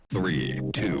3,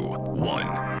 2,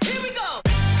 1. Here we go!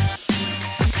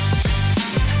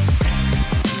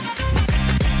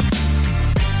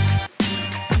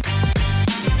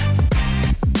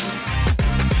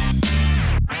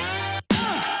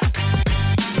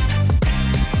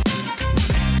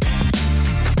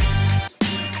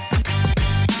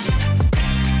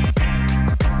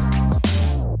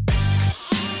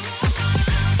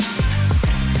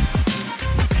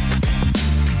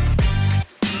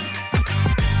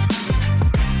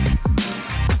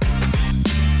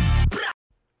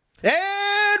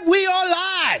 And we are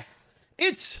live.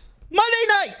 It's Monday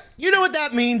night. You know what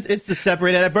that means. It's the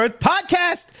Separated at Birth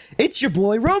podcast. It's your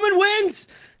boy Roman Wins,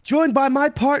 joined by my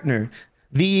partner,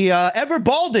 the ever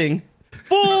balding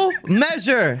Full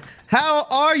Measure. How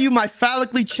are you, my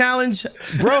phallically challenged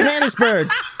bro Hannesberg?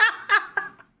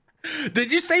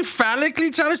 Did you say phallically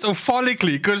challenged or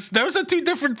follically? Because those are two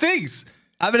different things.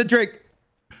 I'm gonna drink.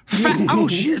 Oh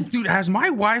shit, dude! Has my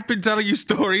wife been telling you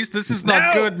stories? This is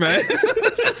not good, man.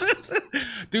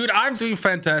 Dude, I'm doing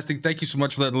fantastic. Thank you so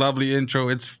much for that lovely intro.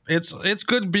 It's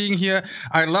good being here.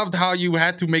 I loved how you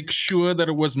had to make sure that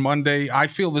it was Monday. I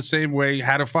feel the same way.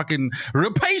 Had a fucking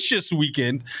rapacious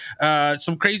weekend.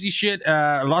 Some crazy shit.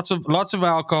 Lots of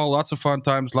alcohol. Lots of fun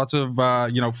times. Lots of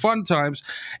fun times.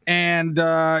 And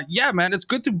yeah, man, it's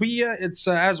good to be here. It's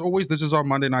as always. This is our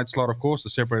Monday night slot, of course, the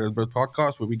Separated Birth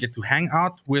podcast, where we get to hang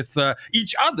out with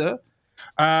each other.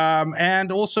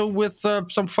 And also with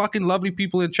some fucking lovely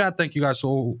people in chat. Thank you guys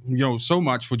so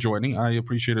much for joining. I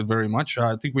appreciate it very much.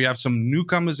 I think we have some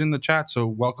newcomers in the chat, so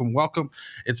welcome.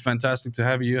 It's fantastic to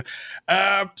have you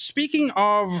here. Speaking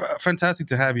of fantastic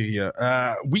to have you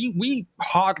here, we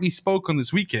hardly spoke on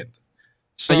this weekend.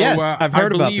 So yes, I've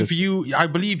heard about this. I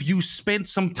believe you spent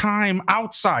some time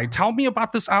outside. Tell me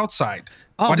about this outside.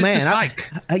 Oh, what is man, this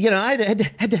like? I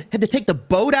had to take the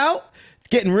boat out. It's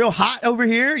getting real hot over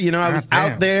here. I was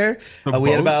out there.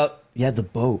 We had the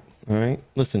boat. All right.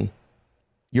 Listen,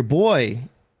 your boy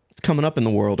is coming up in the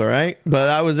world. All right. But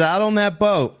I was out on that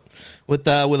boat with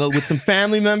some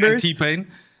family members. And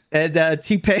T-Pain. And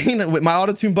T-Pain. My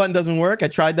auto-tune button doesn't work. I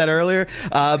tried that earlier.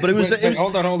 But it was.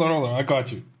 Hold on. I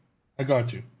got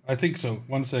you. I think so.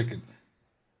 1 second.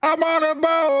 I'm on a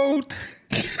boat.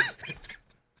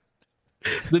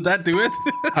 Did that do it?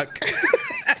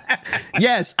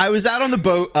 Yes, I was out on the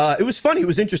boat. It was funny. It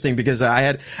was interesting because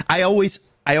I always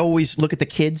look at the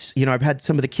kids. I've had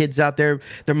some of the kids out there.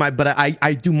 But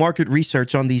I do market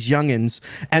research on these youngins,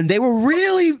 and they were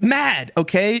really mad,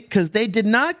 okay, because they did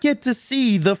not get to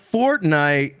see the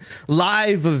Fortnite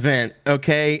live event,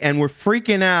 okay, and we're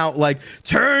freaking out like,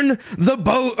 turn the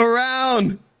boat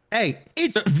around. Hey,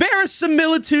 it's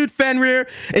verisimilitude, Fenrir.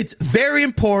 It's very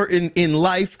important in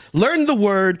life. Learn the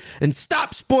word and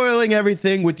stop spoiling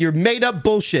everything with your made-up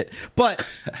bullshit. But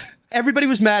everybody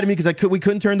was mad at me because we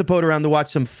couldn't turn the boat around to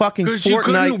watch some fucking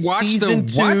Fortnite Season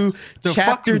 2,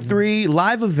 Chapter 3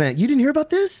 live event. You didn't hear about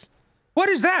this? What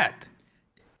is that?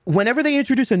 Whenever they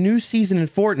introduce a new season in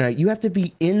Fortnite, you have to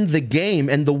be in the game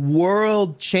and the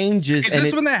world changes. Is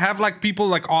this when they have like people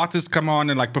like artists come on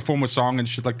and like perform a song and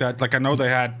shit like that? Like I know they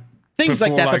had things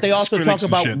before, like that, but they also talk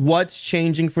about shit. What's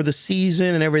changing for the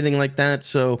season and everything like that.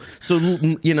 So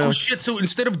Oh shit! So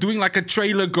instead of doing like a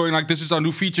trailer going like this is our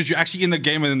new features, you're actually in the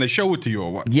game and then they show it to you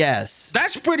or what? Yes.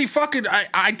 That's pretty fucking.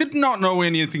 I did not know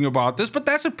anything about this, but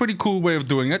that's a pretty cool way of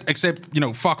doing it. Except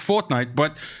fuck Fortnite,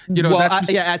 but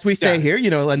as we say here,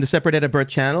 on the Separated at Birth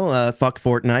channel, fuck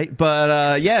Fortnite.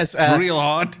 But yes, real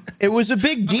hard. It was a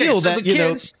big deal so that the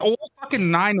kids, all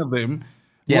fucking 9 of them.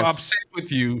 Yes. Were upset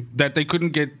with you that they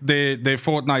couldn't get their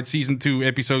Fortnite Season 2,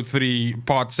 Episode 3,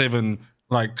 Part 7,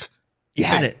 like... You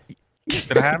had it.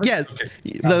 Did I have it? Yes.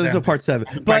 Okay. There's no Part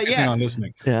 7. But yeah. On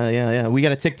listening. Yeah. We got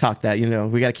to TikTok that,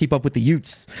 we got to keep up with the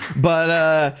Utes.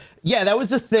 But yeah, that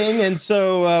was the thing. And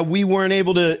so we weren't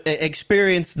able to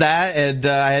experience that. And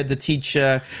I had to teach one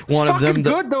of them. It's fucking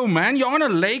good though, man. You're on a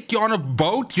lake, you're on a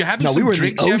boat, you're having some we were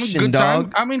drinks, in the you're having a ocean, good time.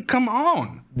 dog. I mean, come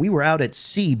on. We were out at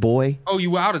sea, boy. Oh,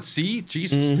 you were out at sea?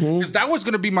 Jesus. Because that was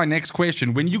going to be my next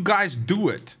question. When you guys do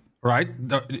it, right?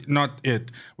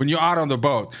 When you're out on the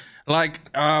boat, like,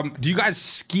 do you guys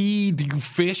ski? Do you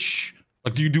fish?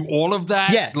 Like, do you do all of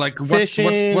that? Yes. Like,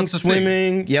 fishing, what's the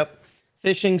swimming. thing? Yep.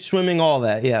 Fishing, swimming, all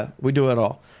that. Yeah, we do it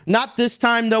all. Not this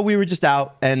time, though. We were just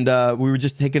out and we were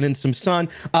just taking in some sun.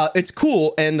 It's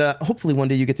cool. And hopefully one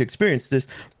day you get to experience this.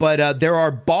 But there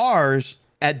are bars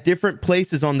at different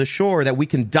places on the shore that we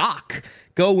can dock,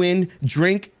 go in,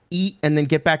 drink, eat, and then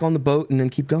get back on the boat and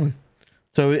then keep going.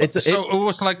 So it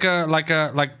was like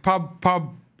pub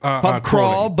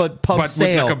crawl, but pub sail.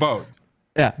 With like a boat.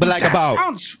 Yeah, but like a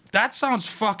boat. That sounds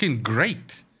fucking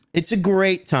great. It's a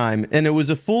great time, and it was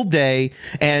a full day.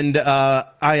 And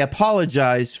I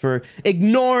apologize for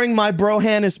ignoring my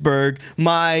Brohannesburg,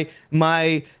 my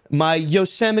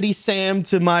Yosemite Sam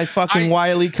to my fucking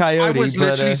Wile E. Coyote. I was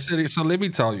literally sitting. So let me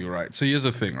tell you, right? So here's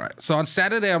the thing, right? So on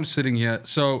Saturday, I'm sitting here.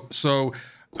 So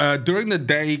during the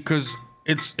day, because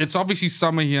it's obviously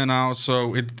summer here now,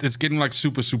 so it's getting like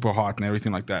super super hot and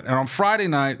everything like that. And on Friday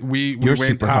night, we You're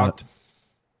went super out. hot.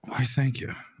 Why, thank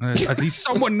you. At least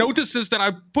someone notices that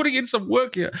I'm putting in some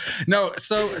work here. No,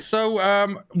 so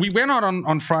we went out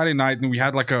on Friday night and we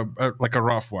had like a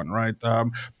rough one, right?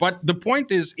 But the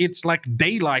point is, it's like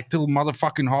daylight till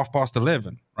motherfucking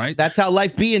 11:30, right? That's how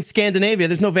life be in Scandinavia.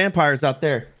 There's no vampires out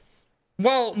there.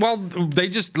 Well, they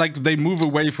just they move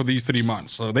away for these 3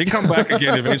 months, so they come back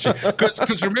again eventually.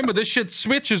 Because remember, this shit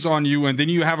switches on you, and then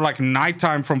you have like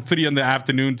nighttime from 3 in the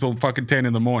afternoon till fucking 10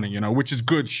 in the morning, which is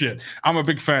good shit. I'm a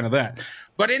big fan of that.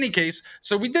 But in any case,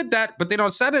 so we did that. But then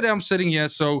on Saturday, I'm sitting here.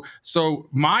 So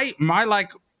my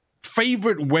like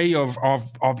favorite way of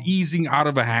easing out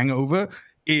of a hangover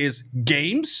is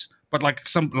games. But like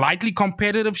some lightly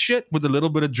competitive shit with a little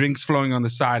bit of drinks flowing on the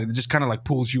side, and it just kind of like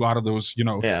pulls you out of those,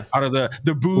 out of the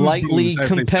booze. Lightly blues,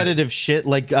 competitive shit,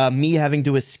 like me having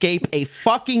to escape a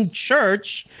fucking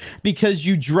church because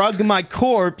you drugged my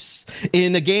corpse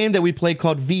in a game that we played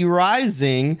called V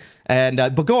Rising. And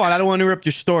but go on, I don't want to interrupt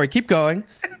your story. Keep going.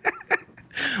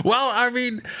 Well, I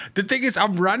mean, the thing is,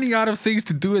 I'm running out of things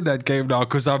to do in that game now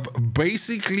because I've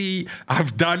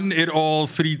done it all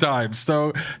 3 times.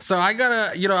 So I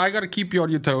gotta keep you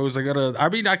on your toes.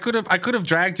 I could have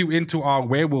dragged you into our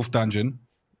werewolf dungeon.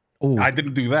 Ooh. I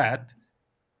didn't do that.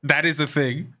 That is a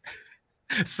thing.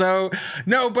 So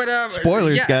no, but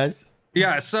spoilers, guys.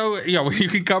 Yeah, so well, you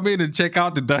can come in and check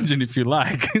out the dungeon if you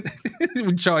like.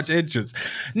 We charge entrance.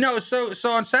 No, so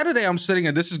on Saturday I'm sitting,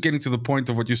 and this is getting to the point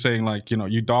of what you're saying, like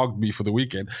you dogged me for the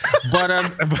weekend. But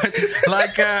I'm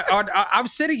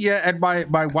sitting here, and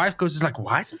my wife goes, "Is like,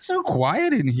 why is it so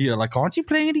quiet in here? Like, aren't you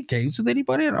playing any games with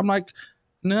anybody?" And I'm like,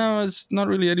 "No, it's not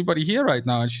really anybody here right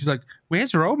now." And she's like,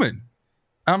 "Where's Roman?"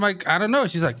 I'm like, "I don't know."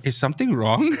 She's like, "Is something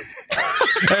wrong?"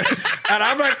 And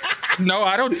I'm like, "No,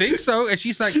 I don't think so." And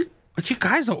she's like, "But you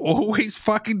guys are always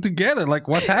fucking together. Like,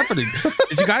 what's happening?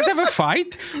 Did you guys have a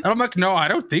fight?" And I'm like, "No, I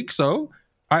don't think so.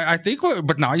 I think,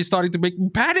 but now you're starting to make me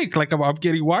panic. Like, I'm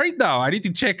getting worried now. I need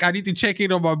to check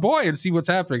in on my boy and see what's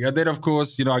happening." And then, of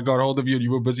course, I got hold of you and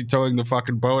you were busy towing the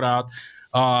fucking boat out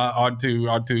onto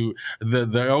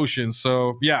the ocean.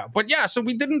 So so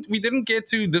we didn't get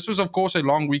to. This was, of course, a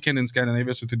long weekend in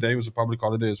Scandinavia, so today was a public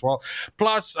holiday as well.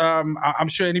 Plus, I'm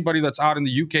sure anybody that's out in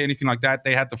the UK, anything like that,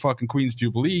 they had the fucking Queen's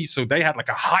Jubilee, so they had like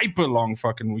a hyper long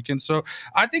fucking weekend. So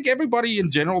I think everybody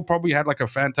in general probably had like a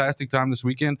fantastic time this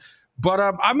weekend. But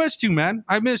I missed you, man.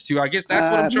 I missed you. I guess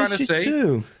that's what I'm trying to say.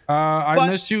 Too. I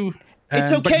missed you.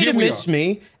 It's okay to miss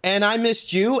me, and I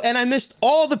missed you, and I missed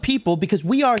all the people, because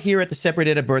we are here at the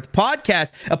Separated at Birth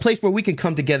podcast, a place where we can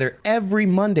come together every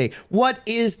Monday. What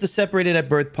is the Separated at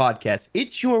Birth podcast?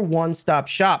 It's your one-stop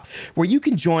shop where you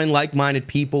can join like-minded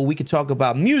people. We can talk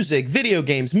about music, video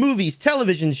games, movies,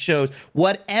 television shows,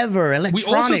 whatever, electronics.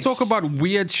 We also talk about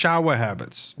weird shower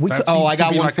habits. I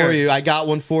got one for you. I got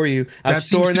one for you. I'm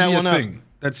storing that one up.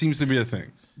 That seems to be a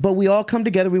thing. But we all come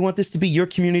together. We want this to be your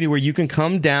community where you can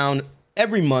come down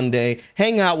every Monday,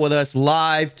 hang out with us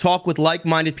live, talk with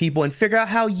like-minded people, and figure out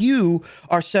how you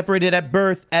are separated at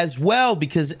birth as well.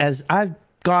 Because as I've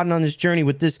gotten on this journey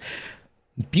with this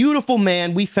beautiful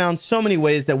man, we found so many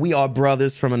ways that we are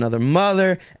brothers from another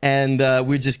mother, and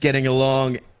we're just getting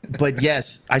along. But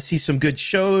yes, I see some good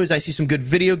shows. I see some good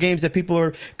video games that people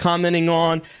are commenting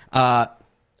on.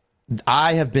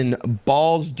 I have been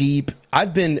balls deep.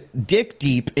 I've been dick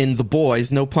deep in The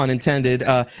Boys, no pun intended,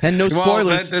 and no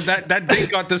spoilers. Well, that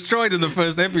dick got destroyed in the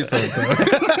first episode, though.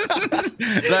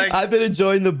 I've been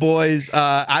enjoying The Boys.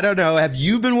 I don't know. Have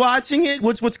you been watching it?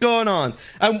 What's going on?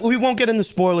 We won't get into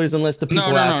spoilers unless the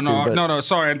people No.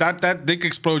 Sorry, that dick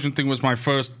explosion thing was my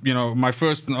first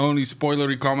and only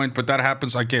spoilery comment. But that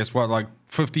happens, I guess,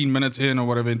 15 minutes in or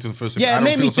whatever into the first. Yeah, it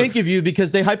made me think of you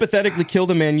because they hypothetically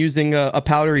killed a man using a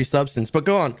powdery substance. But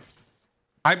go on.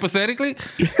 Hypothetically?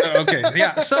 Okay,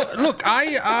 yeah. So look,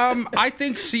 I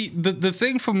think, the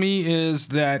thing for me is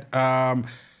that I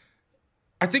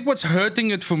think what's hurting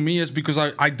it for me is because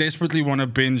I desperately want to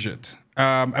binge it.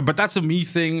 But that's a me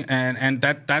thing, and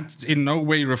that's in no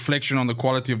way reflection on the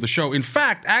quality of the show. In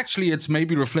fact, actually, it's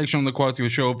maybe reflection on the quality of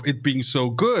the show of it being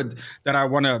so good that I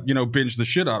want to, binge the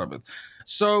shit out of it.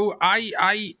 So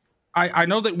I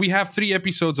know that we have 3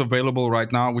 episodes available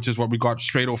right now, which is what we got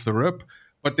straight off the rip.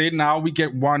 But then now we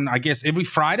get one, I guess, every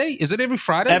Friday. Is it every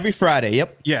Friday? Every Friday,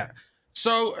 yep. Yeah.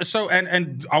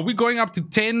 And are we going up to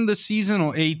 10 this season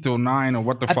or 8 or 9 or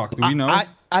what the fuck? Do we know?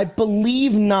 I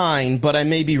believe 9, but I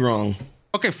may be wrong.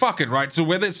 Okay, fuck it, right? So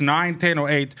whether it's 9, 10, or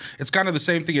 8, it's kind of the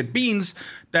same thing. It means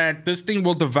that this thing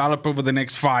will develop over the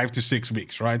next 5 to 6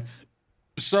 weeks, right?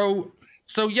 So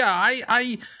yeah,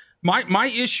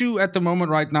 my issue at the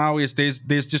moment right now is there's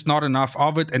just not enough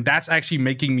of it, and that's actually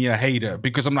making me a hater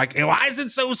because I'm like, why is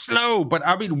it so slow? But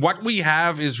I mean, what we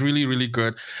have is really, really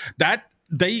good.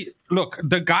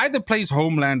 The guy that plays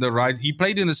Homelander, right? He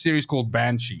played in a series called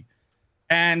Banshee,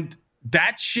 and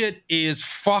that shit is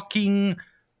fucking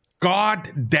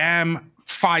goddamn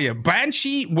fire.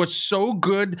 Banshee was so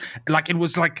good. Like, it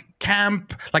was like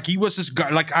camp. Like, he was this guy.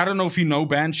 Like, I don't know if you know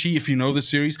Banshee, if you know the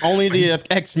series. Only the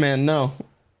X-Men, no.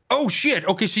 Oh, shit.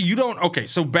 Okay, so you don't... Okay,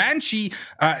 so Banshee,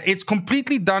 it's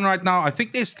completely done right now. I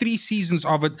think there's 3 seasons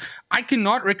of it. I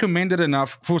cannot recommend it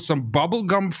enough for some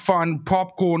bubblegum fun,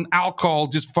 popcorn, alcohol,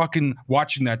 just fucking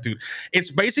watching that, dude. It's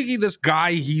basically this guy,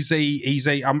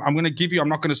 I'm going to give you... I'm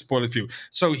not going to spoil it for you.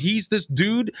 So he's this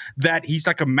dude that he's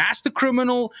like a master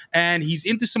criminal, and he's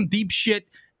into some deep shit,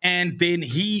 and then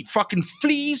he fucking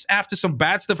flees after some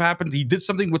bad stuff happened. He did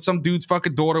something with some dude's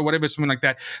fucking daughter, whatever, something like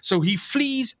that. So he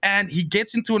flees and he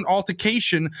gets into an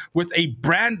altercation with a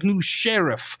brand new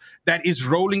sheriff that is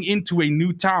rolling into a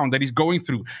new town that he's going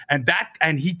through. And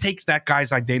he takes that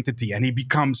guy's identity and he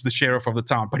becomes the sheriff of the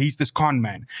town. But he's this con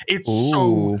man. It's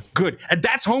so good. And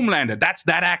that's Homelander. That's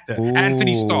that actor,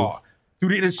 Anthony Starr.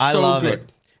 Dude, it is so good. I love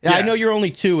it. Yeah. I know you're only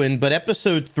 2 in, but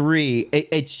episode 3,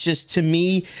 it's just, to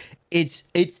me, it's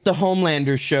the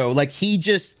Homelander show. Like, he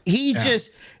just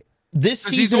this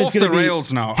season he's off is the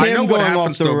rails now. I know what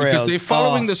happens though, because they're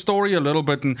following the story a little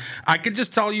bit, and I can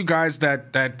just tell you guys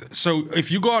that so if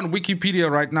you go on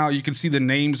Wikipedia right now, you can see the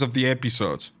names of the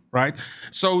episodes. Right,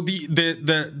 so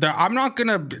the I'm not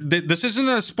gonna. This isn't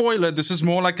a spoiler. This is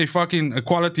more like a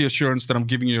quality assurance that I'm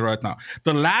giving you right now.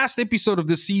 The last episode of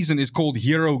this season is called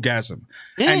Herogasm,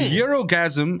 and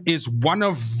Herogasm is one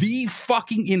of the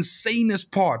fucking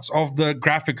insanest parts of the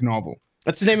graphic novel.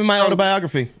 That's the name of my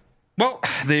autobiography. Well,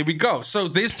 there we go. So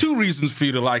there's 2 reasons for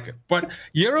you to like it. But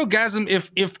Herogasm,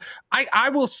 if I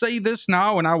will say this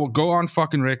now, and I will go on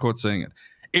fucking record saying it,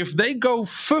 if they go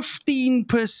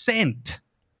 15%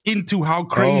 into how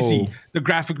crazy the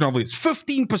graphic novel is,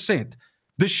 15%,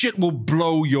 the shit will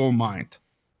blow your mind.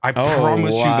 I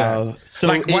promise you that. So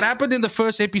what happened in the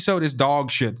first episode is dog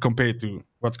shit compared to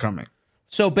what's coming.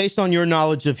 So based on your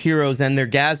knowledge of heroes and their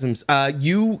gasms,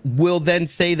 you will then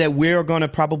say that we're going to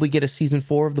probably get a season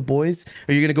 4 of The Boys?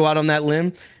 Are you going to go out on that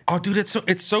limb? Oh, dude,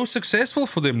 it's so successful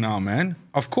for them now, man.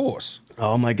 Of course.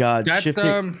 Oh my God.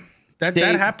 That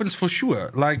happens for sure.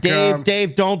 Like,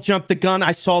 Dave, don't jump the gun.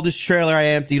 I saw this trailer. I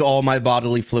emptied all my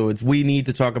bodily fluids. We need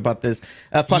to talk about this.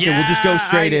 Fuck it. We'll just go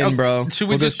straight in, bro. Should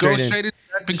we just go straight in?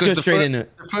 Because the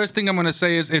first thing I'm going to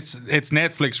say is it's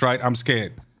Netflix, right? I'm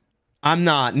scared. I'm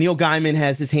not. Neil Gaiman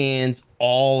has his hands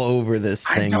all over this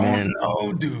thing, man. I don't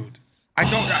know, dude. I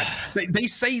don't. They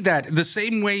say that the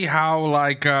same way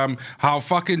how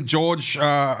fucking George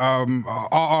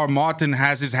R.R. Martin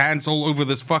has his hands all over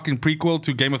this fucking prequel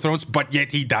to Game of Thrones, but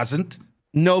yet he doesn't.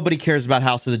 Nobody cares about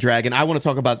House of the Dragon. I want to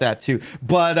talk about that too.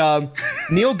 But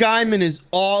Neil Gaiman is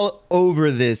all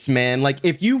over this, man. Like,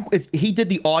 if he did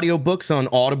the audiobooks on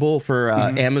Audible for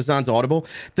Amazon's Audible,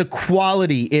 the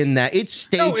quality in that, it's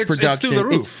stage production.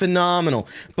 It's phenomenal.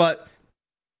 But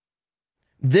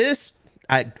this,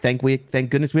 thank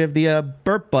goodness we have the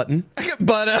burp button.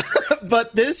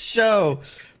 But this show,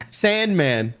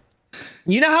 Sandman,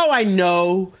 you know how I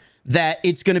know that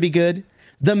it's going to be good?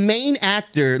 The main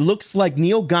actor looks like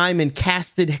Neil Gaiman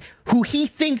casted who he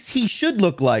thinks he should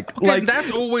look like. Okay, like,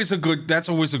 that's always a good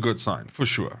sign, for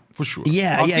sure.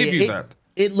 Yeah, I'll give you that.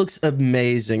 It looks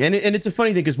amazing, and it's a funny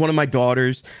thing because one of my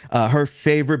daughters, her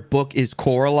favorite book is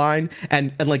Coraline,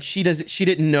 and like she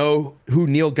didn't know who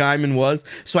Neil Gaiman was,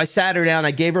 so I sat her down,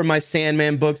 I gave her my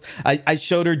Sandman books, I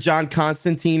showed her John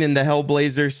Constantine in the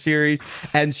Hellblazer series,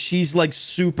 and she's like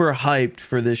super hyped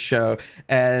for this show,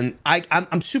 and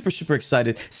I'm super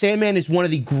excited. Sandman is one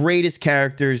of the greatest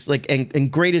characters, like and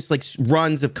greatest like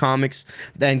runs of comics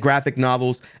and graphic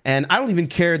novels, and I don't even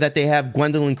care that they have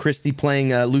Gwendolyn Christie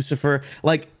playing Lucifer.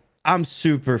 Like, I'm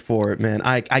super for it, man.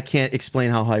 I can't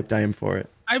explain how hyped I am for it.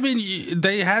 I mean,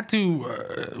 they had to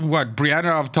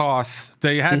Brianna of Tarth.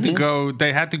 They had to go.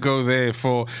 They had to go there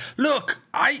for. Look,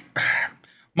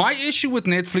 my issue with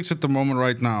Netflix at the moment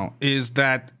right now is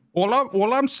that all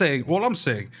I'm saying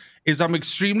is I'm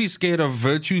extremely scared of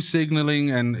virtue signaling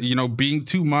and, you know, being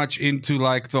too much into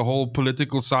like the whole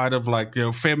political side of like, you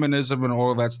know, feminism and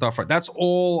all of that stuff. Right? That's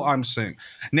all I'm saying.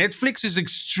 Netflix is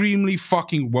extremely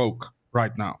fucking woke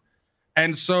right now.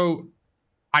 And so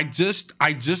I just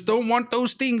don't want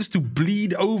those things to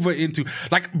bleed over into,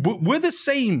 like, we're the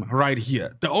same right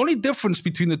here. The only difference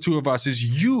between the two of us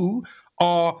is you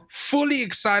are fully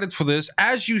excited for this,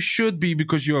 as you should be,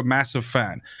 because you're a massive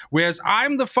fan. Whereas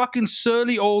I'm the fucking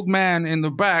surly old man in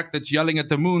the back that's yelling at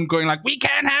the moon, going like, we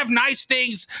can't have nice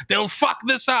things. They'll fuck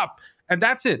this up. And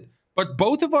that's it. But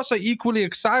both of us are equally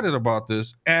excited about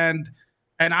this. And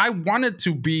I want it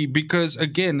to be, because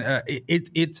again,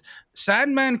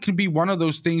 Sandman can be one of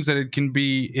those things that it can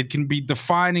be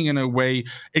defining in a way.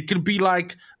 It can be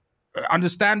like,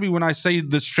 understand me when I say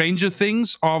the Stranger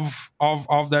Things of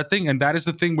that thing, and that is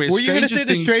the thing where were you going to say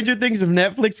the Stranger Things of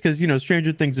Netflix, because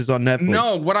Stranger Things is on Netflix?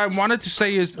 No, what I wanted to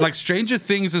say is like Stranger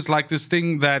Things is like this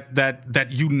thing that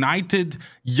united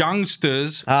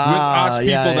youngsters with us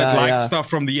people that liked stuff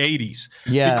from the 80s.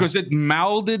 Yeah, because it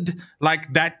melded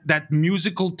like that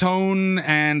musical tone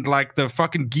and like the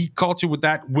fucking geek culture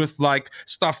with like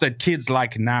stuff that kids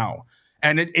like now,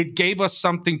 and it gave us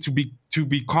something to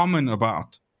be common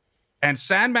about. And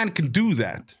Sandman can do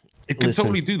that. It can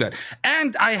totally do that.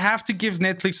 And I have to give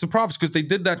Netflix the props, because they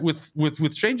did that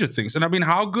with Stranger Things. And I mean,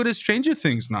 how good is Stranger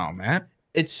Things now, man?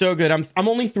 It's so good. I'm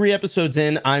only 3 episodes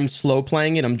in. I'm slow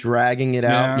playing it. I'm dragging it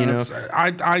out.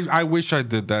 I wish I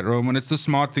did that, Roman. It's the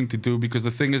smart thing to do, because the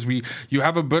thing is, you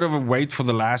have a bit of a wait for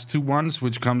the last 2 ones,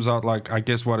 which comes out like, I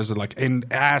guess, what is it, like end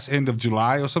of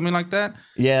July or something like that.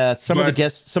 Yeah, some of the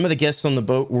guests on the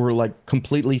boat were like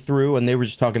completely through, and they were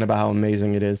just talking about how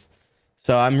amazing it is.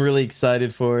 So I'm really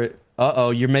excited for it.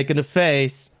 You're making a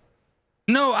face.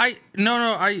 The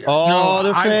face.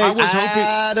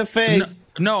 The face.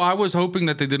 No, I was hoping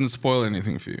that they didn't spoil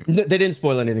anything for you. No, they didn't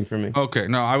spoil anything for me. Okay,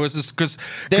 no, I was just because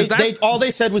all they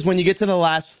said was when you get to the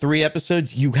last 3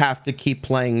 episodes, you have to keep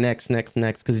playing next,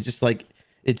 because it's just like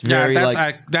it's very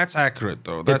that's accurate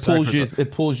though.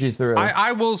 It pulls you through.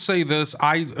 I will say this.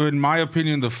 In my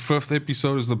opinion, the 5th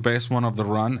episode is the best one of the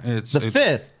run. It's the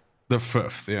 5th. The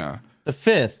 5th, yeah. The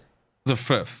 5th. The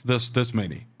 5th. This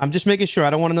many. I'm just making sure. I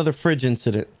don't want another fridge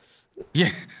incident. Yeah.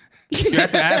 You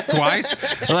have to ask twice.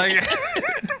 Like,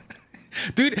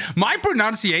 dude, my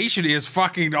pronunciation is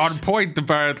fucking on point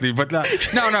apparently. But no,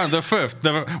 the 5th.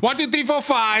 The 1, 2, 3, 4,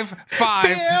 5.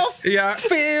 5th. Yeah,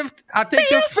 5th. I think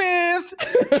the 5th.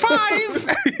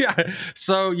 5. Yeah.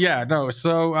 So yeah, no.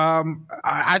 So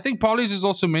I think Polly's is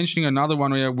also mentioning another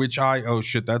one here, which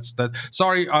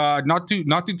sorry, not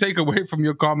to take away from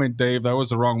your comment, Dave. That was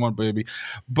the wrong one, baby.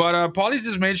 But Polly's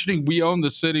is mentioning We Own the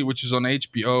City, which is on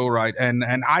HBO, right? And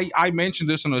I mentioned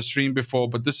this on a stream before,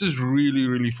 but this is really,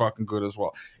 really fucking good as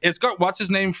well. It's got what's his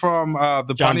name from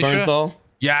the John Punisher. Bernthal?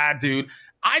 Yeah, dude.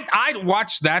 I'd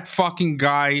watch that fucking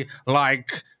guy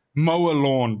like mow a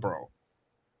lawn, bro.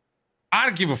 I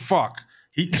don't give a fuck.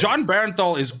 John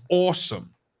Bernthal is awesome.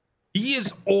 He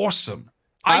is awesome.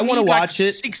 I want to watch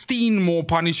it. 16 more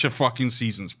Punisher fucking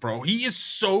seasons, bro. He is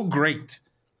so great.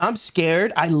 I'm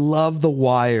scared. I love The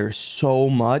Wire so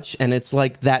much, and it's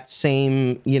like that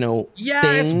same, thing.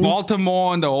 It's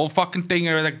Baltimore and the whole fucking thing,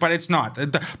 but it's not.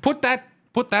 Put that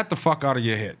the fuck out of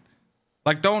your head.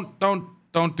 Like, don't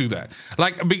do that.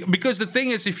 Like, because the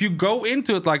thing is, if you go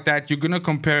into it like that, you're gonna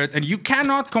compare it, and you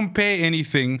cannot compare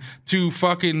anything to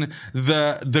fucking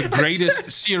the greatest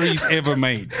series ever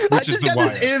made, which is The Wire.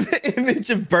 This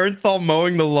image of Bernthal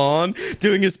mowing the lawn,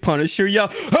 doing his Punisher yell.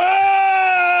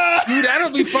 Ah! Dude, that'll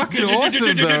be fucking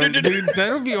awesome, though. Dude,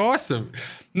 that'll be awesome.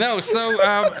 No,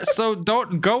 so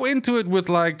don't go into it with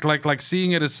like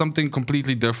seeing it as something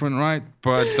completely different, right?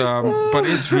 But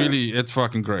it's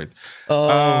fucking great.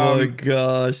 Oh my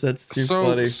gosh, that's too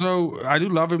funny. So I do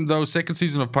love him though. Second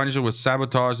season of Punisher was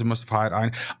Sabotage. They must have hired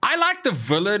Iron. I like the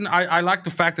villain. I like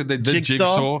the fact that they did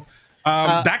Jigsaw.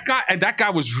 That guy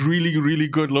was really, really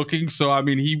good looking. So I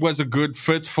mean, he was a good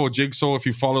fit for Jigsaw if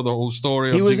you follow the whole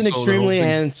story. He was an extremely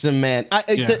handsome man. I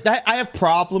have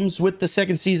problems with the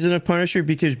second season of Punisher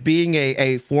because being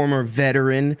a former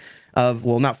veteran of,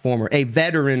 well, not former, a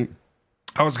veteran.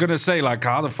 I was gonna say, like,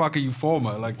 how the fuck are you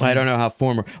former? Like, I don't know how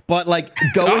former, but like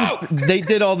they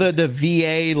did all the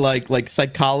VA like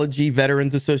psychology,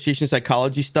 Veterans Association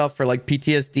psychology stuff for like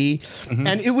PTSD,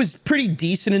 and it was pretty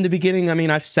decent in the beginning. I mean,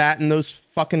 I've sat in those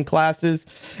fucking classes,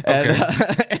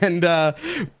 and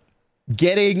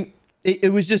getting.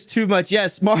 It was just too much.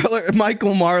 Yes,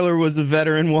 Michael Marler was a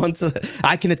veteran once.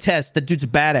 I can attest that dude's a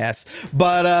badass,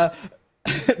 but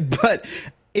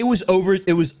it was over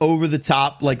the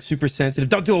top, like super sensitive.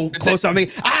 Don't do a close on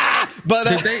me.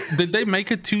 But did they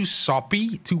make it too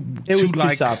soppy? It was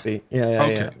too soppy.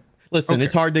 Yeah. Listen,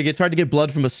 it's hard to get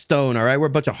blood from a stone. All right, we're a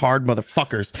bunch of hard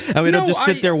motherfuckers, and we don't just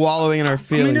sit there wallowing in our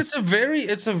feelings. I mean,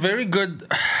 it's a very good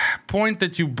point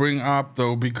that you bring up,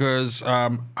 though, because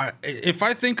if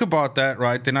I think about that,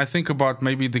 right, then I think about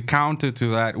maybe the counter to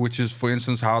that, which is, for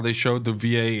instance, how they showed the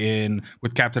VA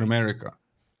with Captain America.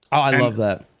 Oh, I love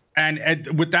that. And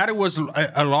with that, it was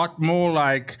a lot more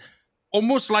like,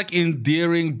 almost like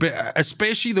endearing,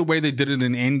 especially the way they did it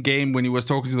in Endgame when he was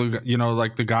talking to the,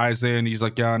 like the guys there, and he's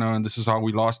like, yeah, I know, and this is how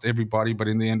we lost everybody, but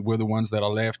in the end, we're the ones that are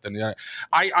left. And yeah,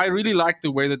 I really like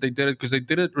the way that they did it, because they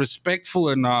did it respectful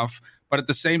enough, but at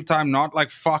the same time, not like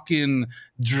fucking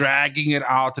dragging it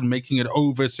out and making it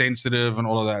oversensitive and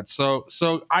all of that. So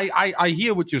I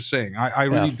hear what you're saying. I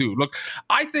really do. Look,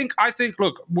 I think,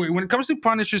 look, when it comes to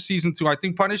Punisher Season 2, I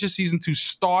think Punisher Season 2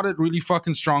 started really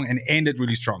fucking strong and ended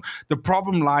really strong. The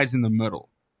problem lies in the middle.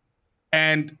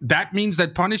 And that means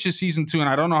that Punisher Season 2, and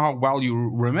I don't know how well you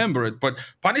remember it, but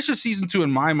Punisher Season 2,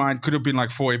 in my mind, could have been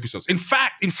like 4 episodes. In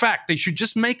fact, they should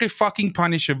just make a fucking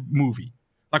Punisher movie.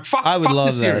 Like, fuck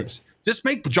the series. That. Just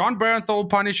make John Bernthal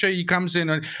Punisher. He comes in,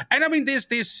 and I mean, there's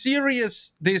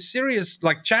serious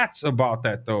like chats about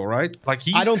that, though, right? Like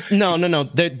No.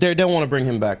 They don't want to bring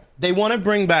him back. They want to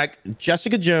bring back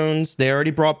Jessica Jones. They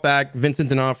already brought back Vincent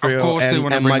D'Onofrio. Of course, they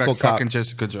want to bring Michael back Cox. fucking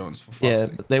Jessica Jones. Yeah,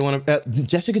 they want to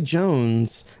Jessica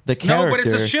Jones, the character. No, but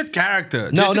it's a shit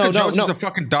character. Jessica Jones is a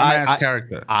fucking dumbass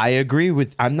character. I agree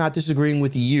with. I'm not disagreeing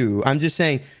with you. I'm just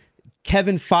saying.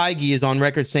 Kevin Feige is on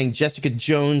record saying Jessica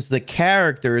Jones, the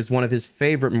character, is one of his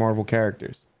favorite Marvel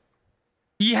characters.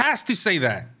 He has to say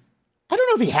that. I don't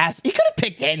know if he has. He could have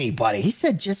picked anybody. He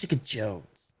said Jessica Jones.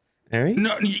 Right?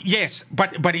 No, yes,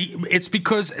 but it's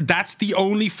because that's the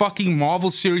only fucking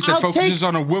Marvel series that focuses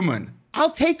on a woman. I'll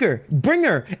take her. Bring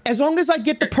her. As long as I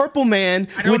get the Purple Man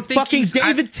with fucking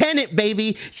David Tennant,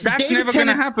 baby. That's never going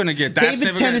to happen again. That's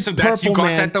never going to happen. So you got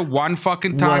that the one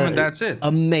fucking time, and that's it.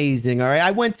 Amazing, all right?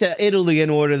 I went to Italy and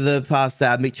ordered the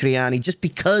pasta Mitriani just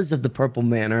because of the Purple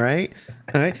Man, all right?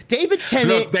 All right? David Tennant.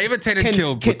 Look, David Tennant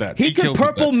killed with that. He could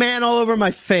Purple Man all over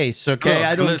my face, okay? Look,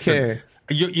 I don't care.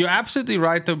 You're absolutely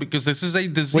right, though, because this is a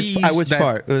disease. Which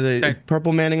part? The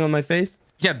Purple Manning on my face?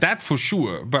 Yeah, that for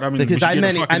sure. But I mean, because I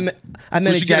meant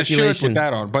ejaculation. Get a shirt with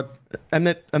that on, but I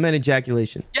meant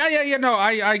ejaculation. Yeah. No,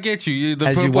 I get you.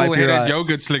 The purple-headed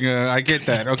yogurt slinger. I get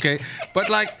that. Okay, but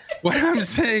like what I'm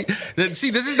saying, see,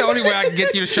 this is the only way I can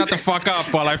get you to shut the fuck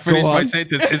up while I finish my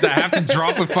sentence. Is I have to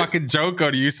drop a fucking joke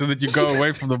on you so that you go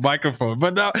away from the microphone.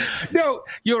 But no,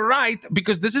 you're right,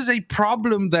 because this is a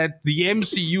problem that the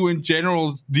MCU in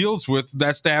general deals with.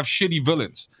 That's they have shitty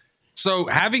villains. So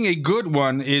having a good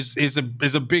one is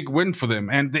a big win for them,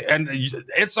 and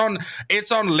it's on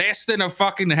less than a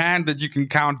fucking hand that you can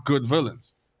count good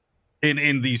villains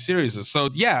in these series. So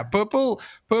yeah,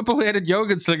 purple-headed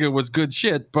yogurt slinger was good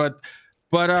shit, but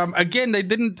again, they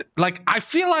didn't like. I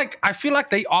feel like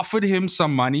they offered him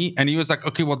some money, and he was like,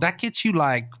 okay, well, that gets you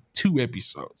like 2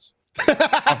 episodes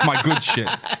of my good shit.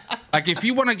 Like if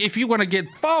you wanna get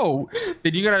Poe,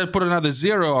 then you gotta put another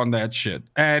 0 on that shit.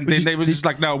 And then they were just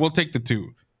like, no, we'll take the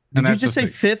 2. Did you just say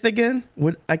 5th again?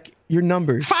 What? Like your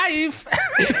numbers? 5.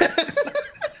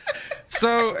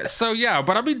 So yeah,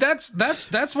 but I mean that's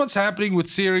what's happening with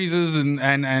series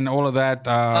and all of that.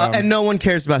 And no one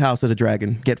cares about House of the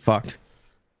Dragon. Get fucked.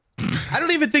 I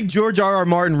don't even think George R.R.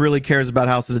 Martin really cares about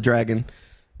House of the Dragon.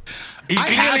 He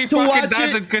clearly fucking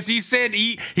doesn't, because he said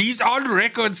he's on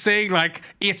record saying like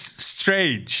it's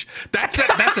strange. That's it.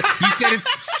 He said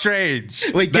it's strange.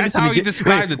 Wait, give that's it to how me. he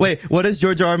described it. Wait, what does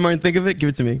George R.R. Martin think of it? Give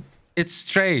it to me. It's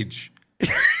strange.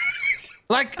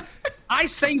 Like I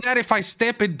say that if I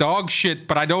step in dog shit,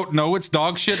 but I don't know it's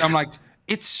dog shit. I'm like,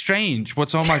 it's strange.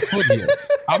 What's on my foot here?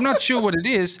 I'm not sure what it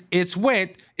is. It's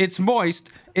wet. It's moist.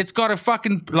 It's got a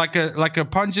fucking like a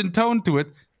pungent tone to it.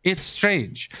 It's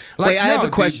strange. Like, wait, I have a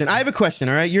question. I have a question.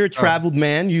 All right, you're a traveled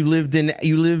man.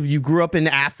 You grew up in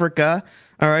Africa.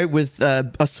 All right, with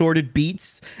assorted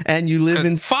beats, and you live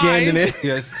in Scandinavia.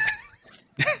 Yes.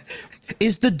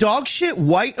 Is the dog shit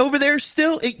white over there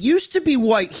still? It used to be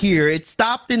white here. It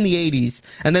stopped in the 80s,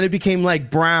 and then it became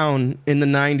like brown in the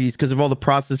 90s because of all the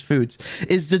processed foods.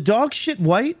 Is the dog shit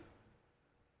white?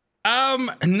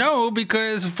 No,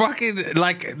 because fucking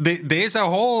like there's a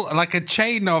whole like a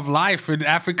chain of life in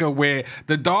Africa where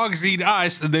the dogs eat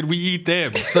us and then we eat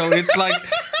them. So it's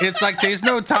like there's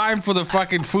no time for the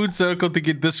fucking food circle to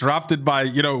get disrupted by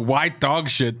white dog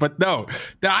shit. But no,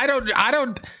 I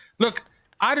don't look.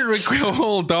 I didn't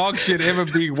recall dog shit ever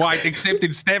being white except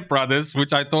in Step Brothers,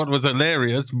 which I thought was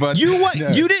hilarious. But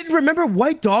you didn't remember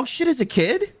white dog shit as a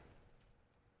kid?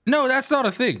 No, that's not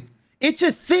a thing. It's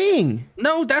a thing.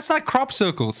 No, that's like crop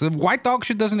circles. The white dog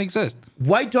shit doesn't exist.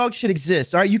 White dog should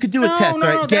exist. All right, you could do a test. No,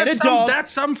 all right, get a dog. That's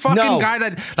some fucking guy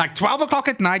that like 12 o'clock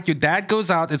at night. Your dad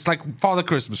goes out. It's like Father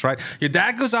Christmas, right? Your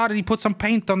dad goes out and he puts some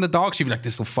paint on the dogs. You'd be like,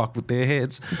 this will fuck with their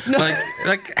heads. No.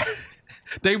 Like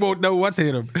they won't know what's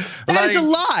hit them. That is a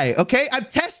lie. Okay,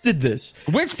 I've tested this.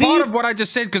 Which part of what I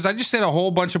just said? Because I just said a whole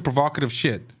bunch of provocative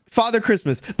shit. Father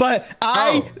Christmas, but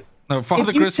no,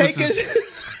 Father Christmas is.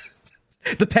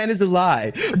 The pen is a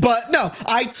lie. But no,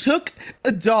 I took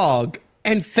a dog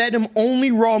and fed him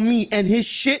only raw meat and his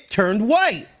shit turned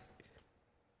white.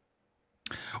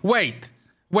 Wait.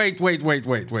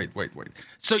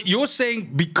 So you're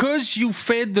saying because you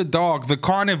fed the dog the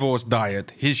carnivore's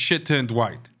diet, his shit turned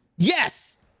white?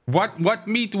 Yes. What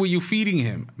meat were you feeding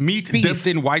him? Meat Beef. dipped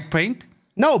in white paint?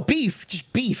 No, beef.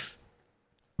 Just beef.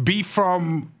 Beef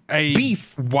from a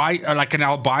white, like an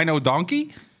albino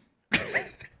donkey?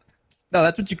 No,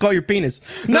 that's what you call your penis.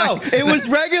 No, it was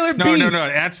regular beef. No,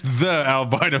 that's the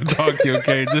albino donkey.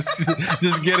 Okay,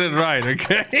 just get it right.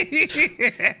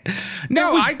 Okay.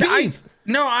 No, beef.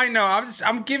 I know.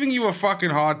 I'm giving you a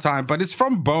fucking hard time, but it's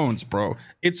from bones, bro.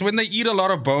 It's when they eat a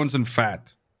lot of bones and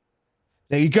fat.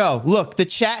 There you go. Look, the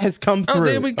chat has come through. Oh,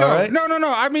 there we go. Right? No.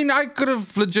 I mean, I could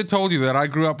have legit told you that. I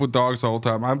grew up with dogs the whole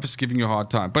time. I'm just giving you a hard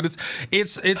time. But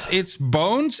it's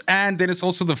bones, and then it's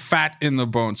also the fat in the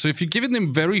bones. So if you're giving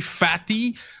them very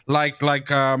fatty, like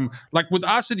with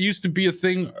us, it used to be a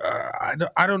thing.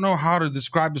 I don't know how to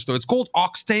describe this though. It's called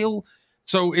oxtail.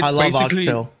 So it's basically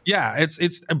oxtail. Yeah, it's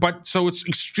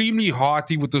extremely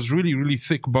hearty with those really, really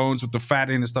thick bones with the fat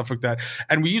in and stuff like that.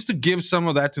 And we used to give some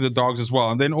of that to the dogs as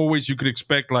well. And then always you could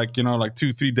expect like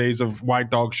 2-3 days of white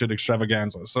dog shit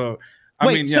extravaganza. So so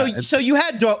you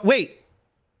had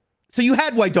So you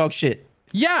had white dog shit?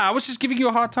 Yeah, I was just giving you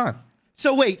a hard time.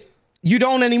 So wait, you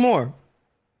don't anymore?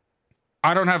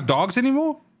 I don't have dogs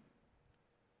anymore?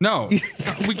 No,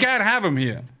 we can't have them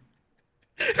here.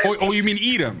 Or you mean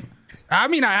eat them? I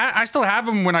mean, I still have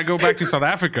them when I go back to South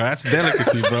Africa. That's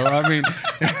delicacy, bro. I mean,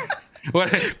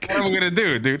 what are we gonna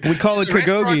do, dude? We call it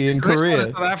kagogi in Korea.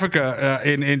 South Africa,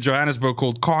 in Johannesburg,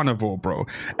 called Carnivore, bro.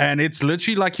 And it's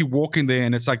literally like you walk in there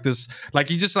and it's like this, like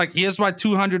you just like, here's my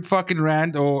 200 fucking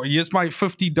rand, or here's my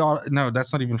 $50. No,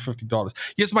 that's not even $50.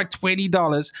 Here's my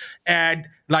 $20, and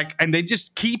they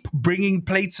just keep bringing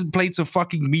plates and plates of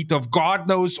fucking meat of God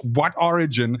knows what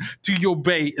origin to your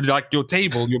your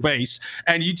table, your base,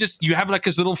 and you have like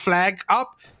this little flag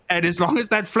up. And as long as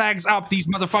that flag's up, these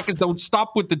motherfuckers don't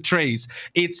stop with the trays.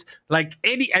 It's like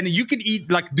and you can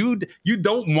eat like, dude, you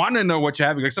don't want to know what you're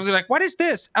having. Like something like, what is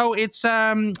this? Oh, it's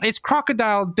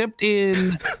crocodile dipped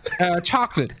in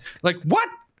chocolate. Like what?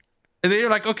 And then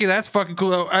you're like, okay, that's fucking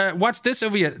cool. What's this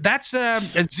over here? That's a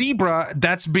zebra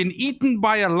that's been eaten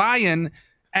by a lion,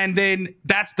 and then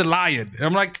that's the lion. And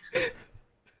I'm like,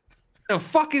 the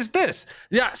fuck is this?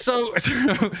 Yeah, so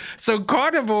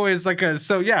carnivore is like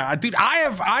dude,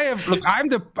 I have look,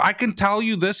 I can tell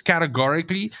you this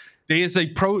categorically, there's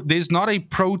not a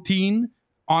protein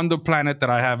on the planet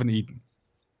that I haven't eaten.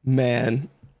 Man.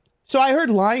 So I heard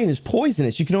lion is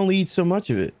poisonous. You can only eat so much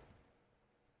of it.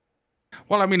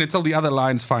 Well, I mean, until the other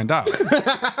lions find out.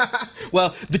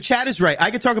 Well, the chat is right.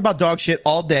 I could talk about dog shit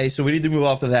all day, so we need to move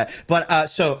off of that. But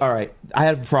all right, I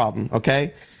have a problem,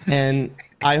 okay? And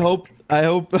I hope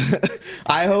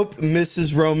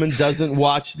Mrs. Roman doesn't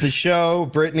watch the show.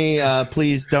 Brittany,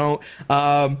 please don't.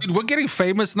 Dude, we're getting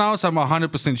famous now, so I'm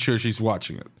 100% sure she's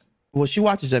watching it. Well, she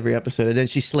watches every episode, and then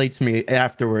she slates me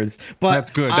afterwards. But that's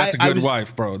good. That's a good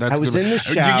wife, bro. That's I was in the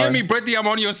shower. You hear me, Brittany? I'm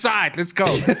on your side. Let's go.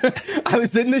 I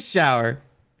was in the shower,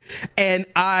 and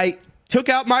I took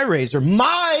out my razor.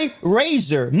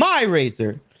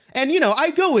 And,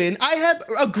 I go in, I have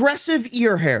aggressive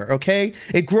ear hair, okay?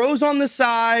 It grows on the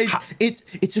side.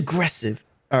 It's aggressive,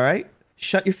 all right?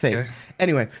 Shut your face. Okay.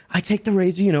 Anyway, I take the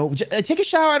razor, I take a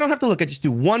shower. I don't have to look. I just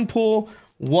do one pull.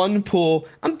 I'm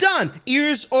done.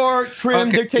 Ears are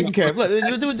trimmed. Okay. They're taken care of. Look, we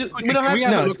don't have to.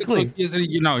 No, it's clean. You're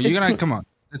going to, come on.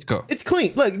 Let's go. It's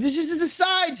clean. Look, this is the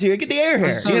sides here. Get the air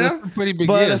hair, That's pretty big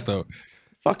ears, though.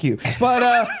 Fuck you.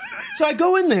 But, so I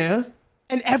go in there.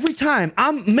 And every time,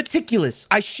 I'm meticulous.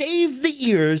 I shave the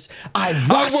ears. I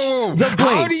wash the blade.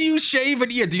 How do you shave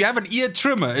an ear? Do you have an ear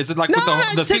trimmer? Is it like with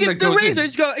the thing that goes razor, in?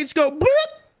 It's go bloop,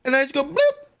 and I just go bloop,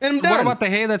 and I'm done. What about the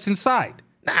hair that's inside?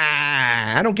 Nah,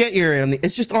 I don't get ear hair.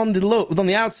 It's just on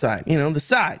the outside, the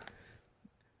side.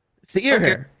 It's the ear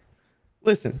hair.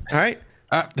 Listen, all right?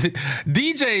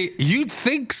 DJ, you'd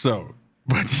think so.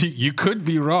 But you could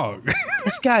be wrong.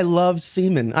 This guy loves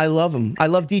semen. I love him. I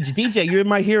love DJ. DJ, you're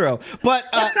my hero. But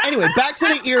anyway, back to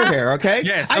the ear hair, okay?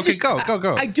 Yes, go.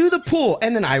 I do the pull,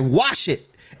 and then I wash it.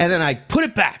 And then I put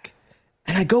it back,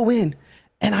 and I go in,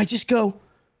 and I just go,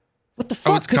 what the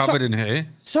fuck? Oh, it's covered in hair.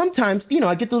 Sometimes,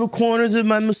 I get the little corners of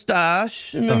my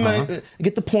mustache. And I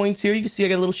get the points here. You can see I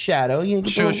got a little shadow.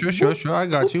 Sure. I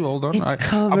got you. Hold on. It's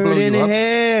covered in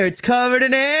hair. It's covered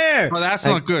in hair. Well, that's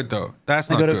not good, though. That's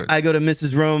not good. I go to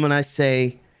Mrs. Rome and I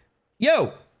say,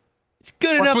 yo, it's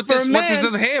good enough for a man. What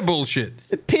is the hair bullshit?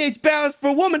 The pH balance for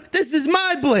a woman. This is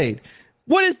my blade.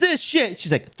 What is this shit?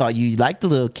 She's like, I thought you liked the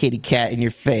little kitty cat in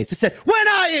your face. I said, when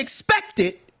I expect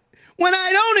it, when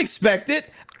I don't expect it,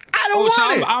 I don't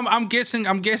want it.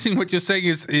 I'm guessing what you're saying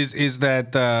is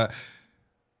that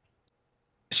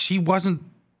she wasn't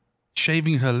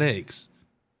shaving her legs.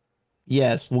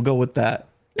 Yes, we'll go with that.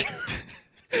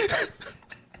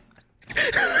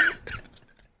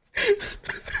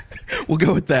 We'll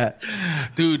go with that,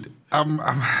 dude.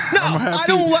 I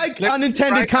don't like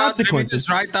unintended consequences. Let me just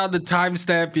write down the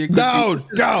timestamp. No,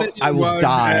 I will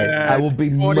die. I will be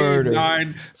murdered.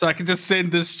 So I can just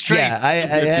send this straight. Yeah, I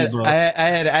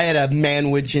had a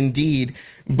manwich indeed,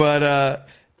 but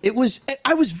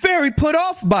I was very put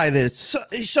off by this.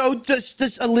 So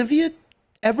does Olivia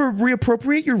ever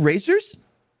reappropriate your razors?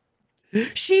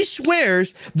 She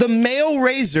swears the male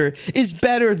razor is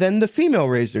better than the female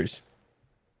razors.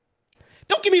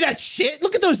 Don't give me that shit.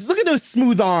 Look at those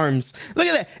smooth arms. Look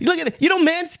at that. Look at it. You don't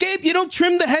manscape? You don't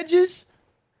trim the hedges?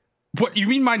 What, you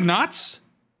mean my nuts?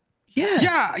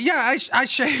 Yeah. Yeah, I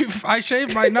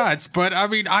shave my nuts, but I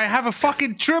mean I have a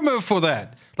fucking trimmer for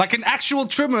that. Like an actual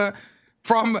trimmer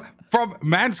from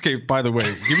Manscaped, by the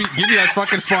way. Give me that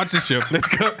fucking sponsorship. Let's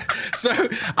go. So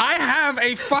I have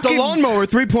a fucking... The Lawnmower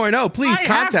 3.0. Please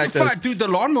contact us. Dude, the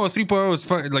Lawnmower 3.0 is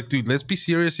fun. Like, dude, let's be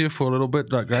serious here for a little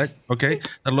bit. Like, right? Okay?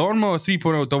 The Lawnmower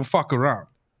 3.0, don't fuck around.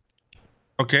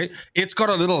 Okay? It's got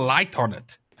a little light on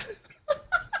it.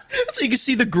 So you can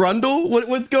see the grundle?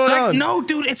 What's going on? No,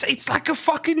 dude, it's like a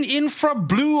fucking infra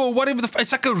blue or whatever.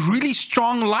 It's like a really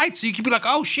strong light, so you can be like,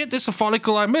 oh shit, this is a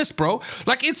follicle I missed, bro.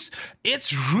 Like it's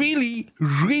really,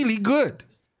 really good.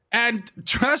 And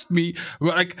trust me,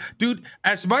 like, dude,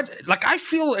 as much like I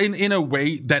feel in a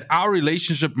way that our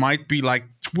relationship might be like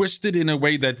twisted in a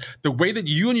way that the way that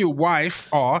you and your wife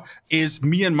are is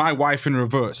me and my wife in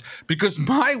reverse. Because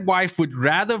my wife would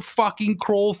rather fucking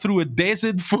crawl through a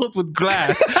desert filled with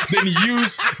glass than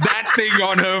use that thing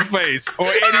on her face or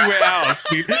anywhere else,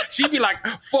 dude. She'd be like,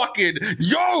 fucking,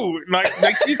 yo!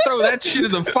 Like she'd throw that shit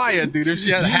in the fire, dude, if she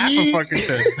had half a fucking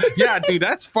thing. Yeah, dude,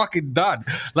 that's fucking done.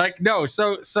 Like, no,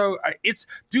 so it's,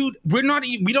 dude, we don't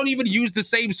even use the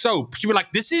same soap. She'd be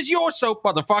like, this is your soap,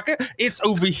 motherfucker. It's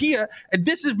over here, and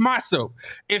this is my soap.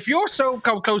 If your soap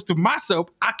come close to my soap,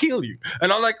 I kill you.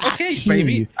 And I'm like, okay,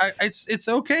 baby, it's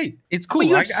okay, it's cool. Wait,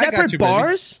 you have separate I got you,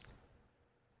 bars?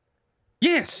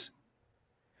 Baby. Yes.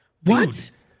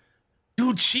 What?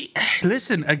 Dude,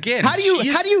 listen again. How do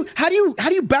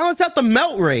you balance out the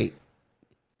melt rate?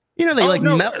 You know they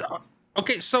melt.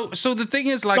 Okay, so the thing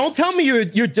is, like, don't tell me you're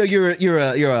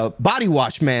a body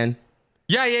wash man.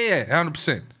 Yeah,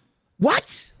 100%.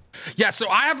 What? Yeah, so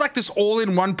I have like this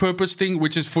all-in-one purpose thing,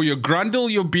 which is for your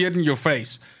grundle, your beard, and your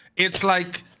face. It's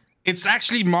like that's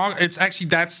actually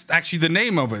the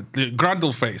name of it, the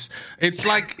grundle face. It's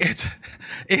like it's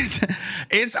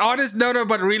honest, no,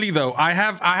 but really though, I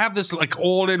have this like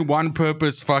all-in-one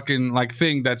purpose fucking like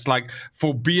thing that's like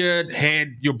for beard,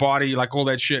 head, your body, like all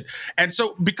that shit. And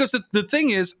so because the thing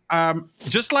is,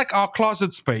 just like our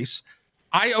closet space,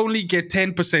 I only get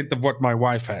 10% of what my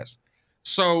wife has.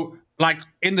 So like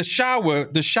in the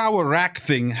shower rack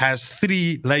thing has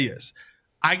 3 layers.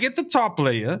 I get the top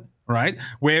layer, right,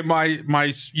 where my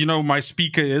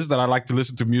speaker is that I like to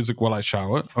listen to music while I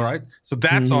shower. All right, so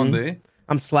that's on there.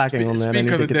 I'm slacking on that.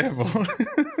 Speaker of the devil.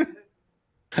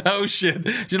 Oh shit!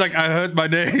 She's like, I heard my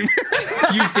name.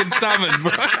 You've been summoned,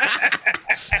 bro.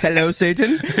 Hello,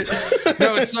 Satan.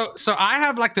 No, so I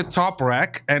have like the top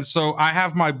rack, and so I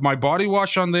have my body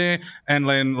wash on there, and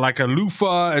then like a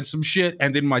loofah and some shit,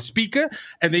 and then my speaker,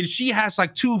 and then she has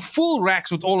like 2 full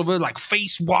racks with all of her like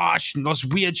face wash and those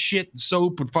weird shit, and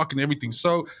soap and fucking everything.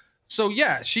 So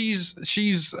yeah, she's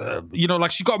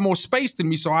like she got more space than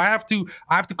me, so I have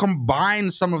to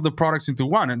combine some of the products into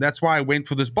one, and that's why I went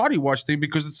for this body wash thing,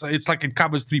 because it's like it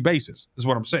covers 3 bases, is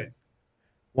what I'm saying.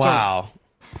 Wow. So,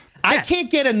 I can't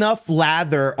get enough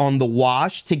lather on the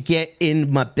wash to get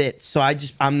in my bits. So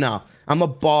I'm a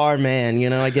bar man,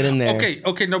 I get in there.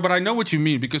 Okay, no, but I know what you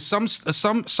mean, because some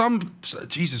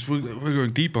Jesus, we're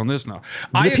going deep on this now.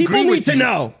 The people need to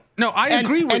know. No, I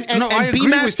agree with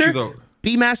you though.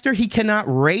 B-Master, he cannot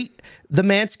rate the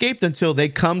Manscaped until they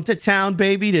come to town,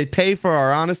 baby, to pay for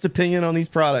our honest opinion on these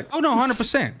products. Oh no,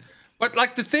 100%. But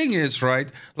like the thing is,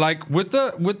 right? Like with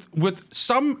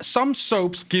some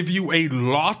soaps give you a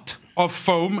lot of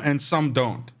foam and some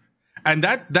don't, and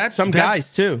that Some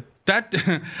guys too. That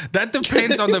that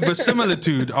depends on the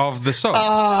verisimilitude of the soap.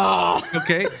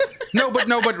 Okay. No,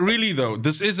 but really though,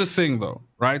 this is a thing though,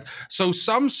 right? So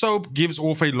some soap gives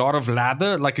off a lot of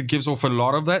lather, like it gives off a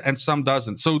lot of that, and some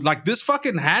doesn't. So like this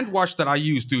fucking hand wash that I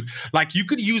use, dude, like you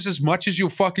could use as much as your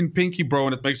fucking pinky, bro,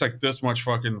 and it makes like this much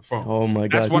fucking foam. Oh my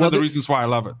god. That's one of the reasons why I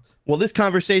love it. Well, this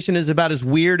conversation is about as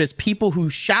weird as people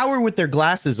who shower with their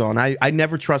glasses on. I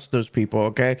never trust those people,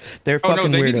 okay? They're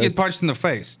fucking they weirdos. need to get punched in the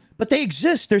face. But they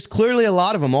exist. There's clearly a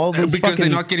lot of them. All those because fucking,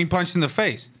 they're not getting punched in the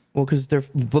face. Well, because they're.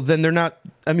 But then they're not.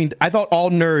 I mean, I thought all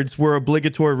nerds were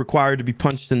obligatory, required to be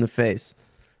punched in the face.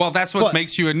 Well, that's what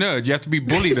makes you a nerd. You have to be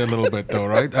bullied a little bit, though,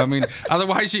 right? I mean,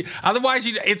 otherwise,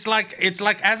 it's like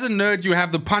as a nerd, you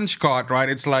have the punch card, right?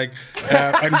 It's like,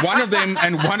 and one of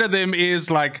them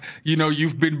is like,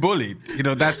 you've been bullied.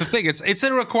 That's the thing. It's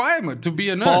a requirement to be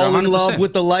a nerd. Fall 100%. in love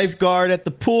with the lifeguard at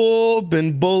the pool,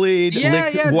 been bullied,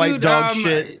 licked white dude, dog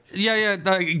shit.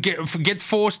 Get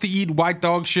forced to eat white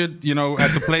dog shit, at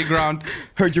the playground.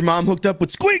 Heard your mom hooked up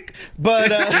with Squeak,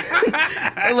 but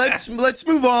let's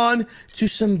move on to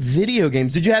some video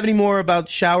games. Did you have any more about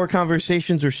shower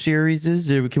conversations or series?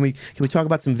 Can we talk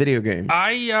about some video games?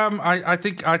 I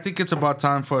think it's about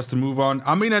time for us to move on.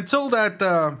 I mean, until that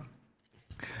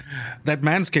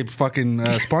Manscaped fucking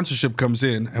sponsorship comes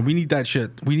in, and we need that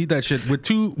shit. We need that shit with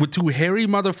two hairy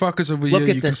motherfuckers over here.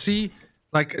 You can see.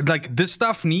 Like this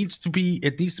stuff needs to be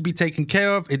taken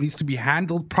care of. It needs to be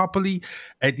handled properly.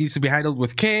 It needs to be handled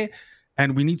with care,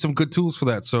 and we need some good tools for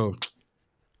that. So,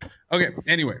 okay.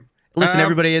 Anyway, listen,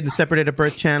 everybody in the Separated at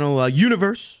Birth channel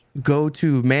universe, go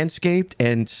to Manscaped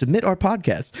and submit our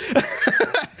podcast.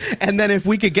 And then if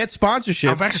we could get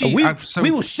sponsorship,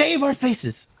 we will shave our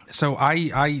faces. So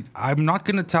I'm not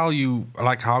gonna tell you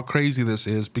like how crazy this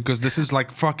is, because this is like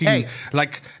fucking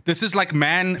this is like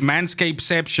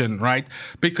Manscapeception, right?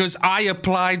 Because I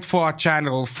applied for our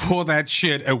channel for that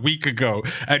shit a week ago,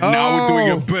 and now we're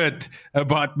doing a bit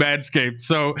about Manscaped.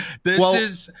 So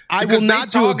I will not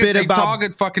do a bit about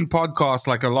target fucking podcasts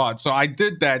like a lot. So I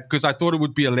did that because I thought it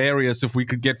would be hilarious if we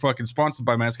could get fucking sponsored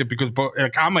by Manscaped, because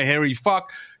like, I'm a hairy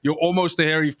fuck. You're almost a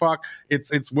hairy fuck.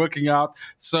 It's working out.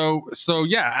 So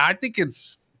yeah, I think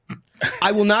it's.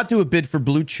 I will not do a bid for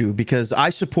Blue Chew because I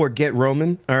support Get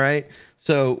Roman. All right,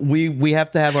 so we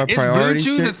have to have our priorities. Is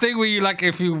Blue Chew the thing where you like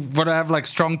if you want to have like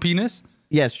strong penis?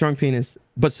 Yeah, strong penis.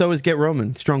 But so is Get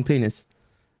Roman, strong penis.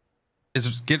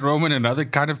 Is Get Roman another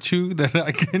kind of chew that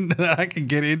I can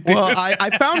get into? Well, I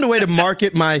found a way to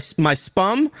market my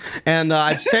spum, and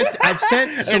I've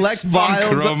sent select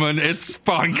vials. Roman, it's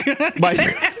spunk. And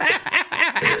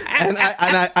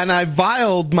I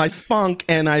vialed my spunk,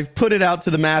 and I've put it out to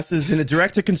the masses in a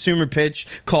direct-to-consumer pitch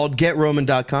called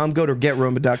GetRoman.com. Go to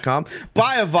GetRoman.com,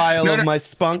 buy a vial of my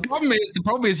spunk. The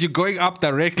problem is you're going up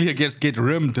directly against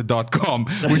GetRimmed.com,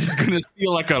 which is going to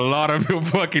steal like a lot of your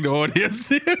fucking audience,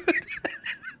 dude.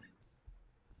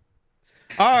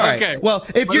 All right. Okay. Well,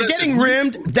 if you're getting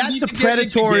rimmed, that's a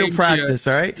predatorial practice,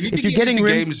 all right? If you're getting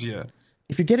rimmed,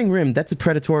 if you're getting rimmed, that's a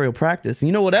predatorial practice. And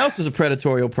you know what else is a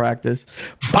predatorial practice?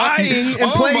 Buying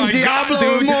and playing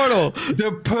Diablo Immortal.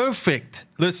 The perfect.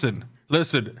 Listen.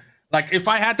 Like if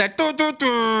I had that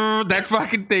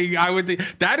fucking thing, I would think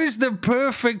that is the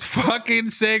perfect fucking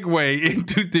segue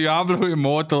into Diablo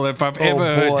Immortal if I've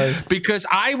ever heard. Because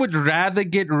I would rather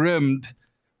get rimmed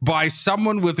by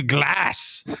someone with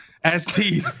glass as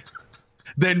teeth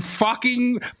than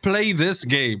fucking play this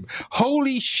game.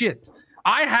 Holy shit.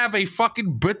 I have a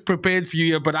fucking bit prepared for you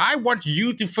here, but I want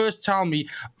you to first tell me,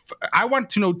 I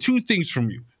want to know two things from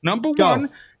you. Number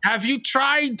one, have you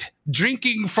tried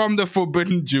drinking from the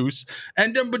forbidden juice?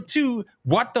 And number two,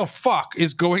 what the fuck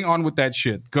is going on with that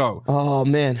shit? Go. Oh,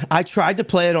 man. I tried to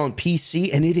play it on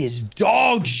PC, and it is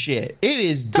dog shit. It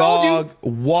is dog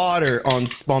water on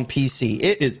PC.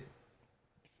 It is.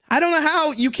 I don't know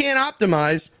how you can't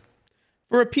optimize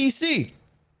for a PC.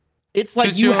 It's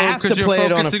like you have to play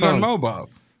it on a phone. On mobile.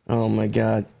 Oh, my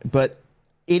God. But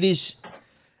it's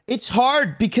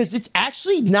hard because it's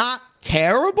actually not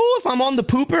terrible if I'm on the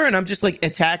pooper and I'm just like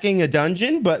attacking a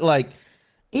dungeon, but like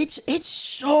it's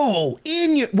so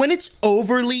when it's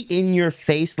overly in your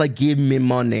face, like give me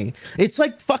money. It's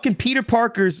like fucking Peter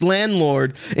Parker's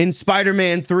landlord in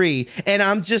Spider-Man 3, and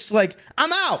I'm just like,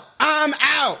 I'm out.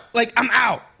 Like I'm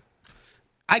out.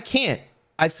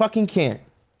 I fucking can't.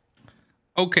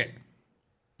 Okay.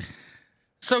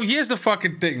 So here's the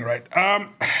fucking thing, right?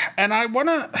 And I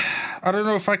wanna I don't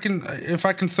know if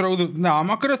I can throw the. No, I'm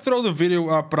not gonna throw the video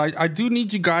up, but I do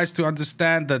need you guys to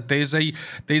understand that there's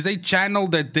a channel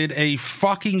that did a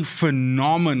fucking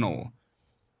phenomenal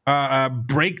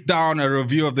breakdown, a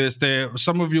review of this. There,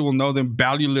 some of you will know them,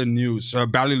 Ballular News,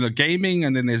 Ballular Gaming,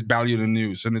 and then there's Ballular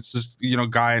News, and it's just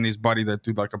guy and his buddy that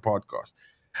do like a podcast.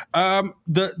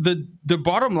 The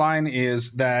bottom line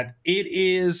is that it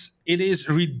is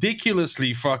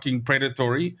ridiculously fucking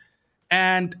predatory,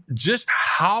 and just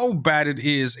how bad it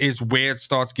is where it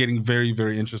starts getting very,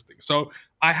 very interesting. So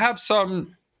I have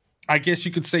some, I guess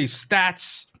you could say,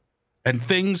 stats and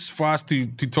things for us to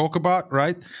talk about,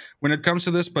 right, when it comes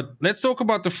to this. But let's talk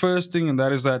about the first thing, and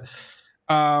that is that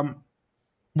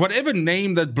whatever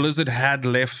name that Blizzard had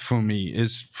left for me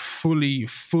is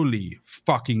fully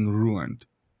fucking ruined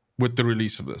with the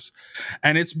release of this.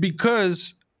 And it's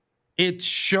because it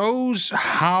shows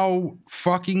how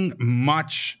fucking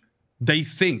much they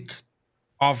think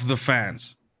of the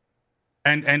fans,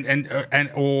 and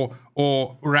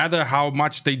or rather how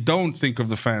much they don't think of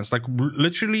the fans. Like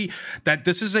literally, that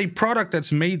this is a product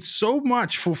that's made so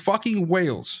much for fucking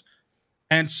whales,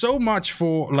 and so much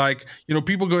for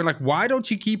people going like, why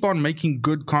don't you keep on making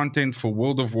good content for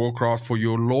World of Warcraft, for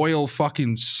your loyal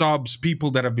fucking subs, people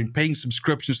that have been paying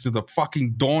subscriptions to the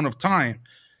fucking dawn of time,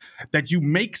 that you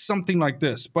make something like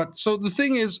this. But so the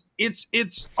thing is,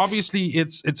 it's obviously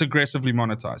it's aggressively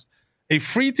monetized. A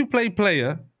free-to-play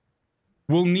player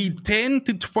will need 10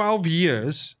 to 12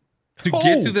 years to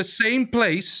get to the same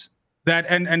place that,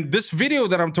 and this video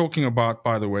that I'm talking about,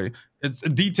 by the way,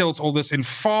 it details all this in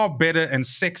far better and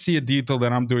sexier detail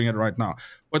than I'm doing it right now.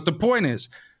 But the point is,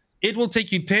 it will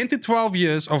take you 10 to 12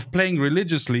 years of playing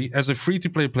religiously as a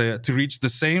free-to-play player to reach the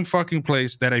same fucking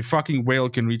place that a fucking whale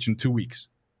can reach in 2 weeks.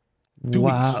 2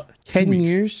 wow. weeks. 10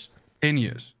 years? 10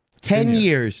 years. 10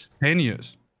 years. 10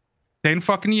 years. 10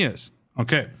 fucking years.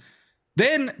 Okay.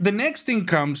 Then the next thing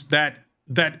comes that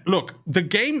look, the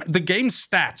game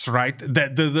stats, right?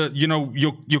 That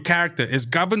your character is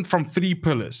governed from 3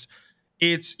 pillars.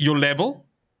 It's your level,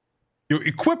 your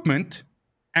equipment,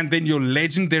 and then your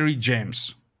legendary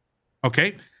gems.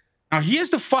 Okay? Now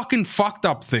here's the fucking fucked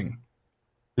up thing.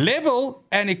 Level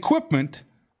and equipment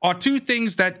are 2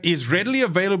 things that is readily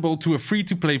available to a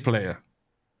free-to-play player.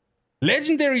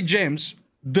 Legendary gems,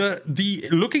 the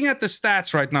looking at the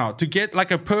stats right now, to get like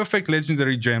a perfect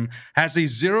legendary gem has a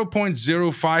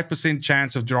 0.05%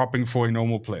 chance of dropping for a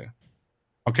normal player.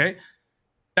 Okay?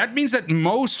 That means that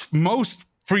most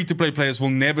free-to-play players will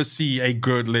never see a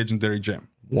good legendary gem.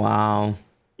 Wow.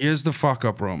 Here's the fuck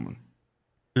up, Roman.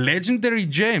 Legendary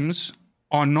gems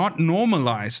are not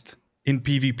normalized in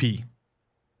PvP.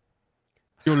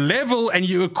 Your level and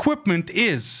your equipment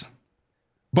is.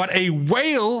 But a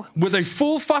whale with a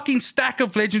full fucking stack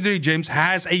of legendary gems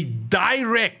has a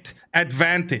direct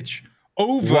advantage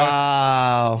over.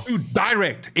 Wow.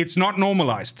 Direct. It's not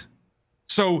normalized.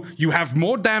 So you have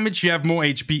more damage, you have more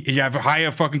HP, you have a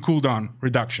higher fucking cooldown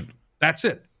reduction. That's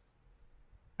it.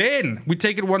 Then we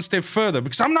take it one step further,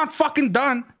 because I'm not fucking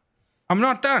done. I'm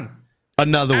not done.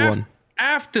 Another one.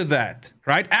 After that,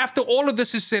 right? After all of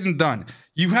this is said and done,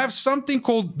 you have something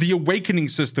called the Awakening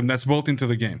system that's built into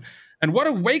the game. And what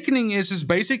Awakening is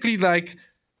basically like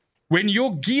when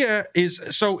your gear is,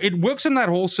 so it works in that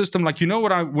whole system. Like, you know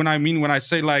what I mean when I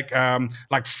say like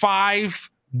 5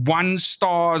 1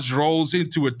 stars rolls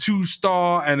into a 2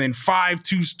 star, and then 5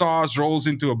 2 stars rolls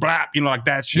into a blap, like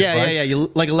that shit. Yeah, right? yeah.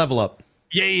 You like a level up.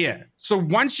 Yeah. So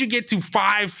once you get to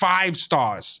 5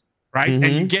 stars, right,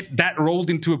 and you get that rolled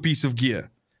into a piece of gear,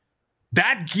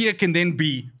 that gear can then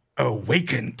be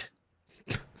awakened.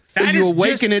 So you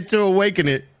awaken it to awaken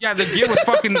it. Yeah, the gear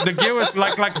was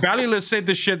like Ballular said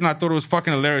this shit, and I thought it was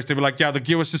fucking hilarious. They were like, yeah, the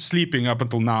gear was just sleeping up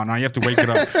until now. Now you have to wake it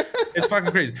up. It's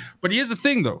fucking crazy. But here's the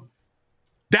thing, though.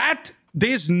 That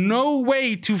there's no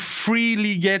way to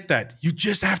freely get that. You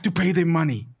just have to pay them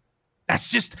money.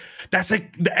 That's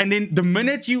like, and then the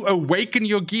minute you awaken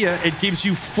your gear, it gives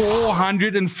you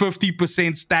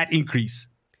 450% stat increase.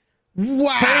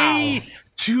 Wow. Pay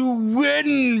to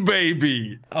win,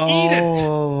 baby.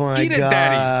 Oh my Eat it,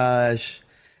 daddy. gosh.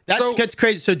 That's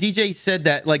crazy. So DJ said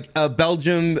that like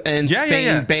Belgium and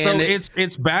Spain banned so it.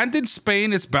 It's banned in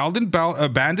Spain, it's banned in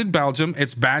Belgium,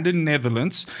 it's banned in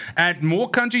Netherlands, and more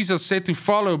countries are set to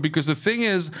follow, because the thing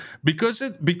is, because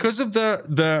of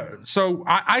the so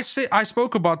I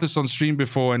spoke about this on stream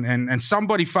before, and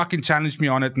somebody fucking challenged me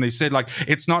on it, and they said like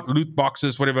it's not loot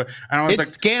boxes, whatever, and I was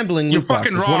it's like, gambling. You're loot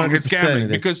fucking boxes, wrong. It's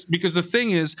gambling, it because the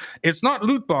thing is, it's not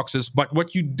loot boxes, but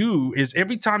what you do is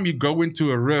every time you go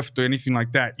into a rift or anything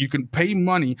like that, you can pay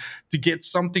money to get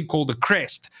something called a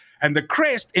crest. and the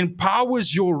crest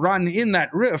empowers your run in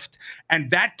that rift, and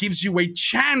that gives you a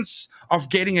chance of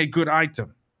getting a good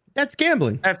item. That's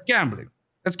gambling. That's gambling.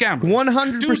 That's gambling.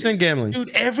 100% gambling.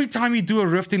 Dude, every time you do a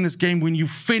rift in this game, when you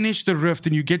finish the rift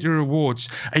and you get your rewards,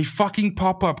 a fucking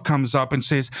pop-up comes up and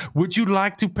says, would you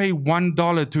like to pay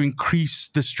 $1 to increase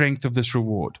the strength of this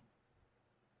reward?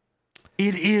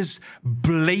 It is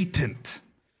blatant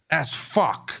as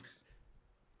fuck.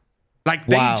 Like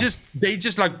Wow. they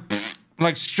just like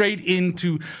straight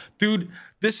into, dude,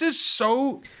 this is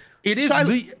so, it is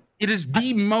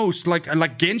the most like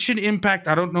Genshin Impact.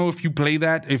 I don't know if you play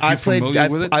that, if you're familiar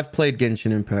with it. I've played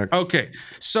Genshin Impact. Okay.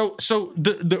 So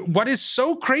the what is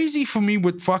so crazy for me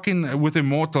with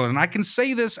Immortal, and I can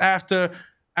say this after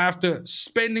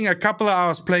spending a couple of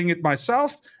hours playing it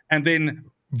myself and then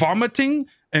vomiting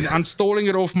and uninstalling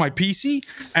it off my PC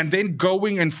and then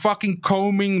going and fucking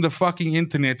combing the fucking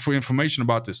internet for information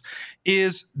about this,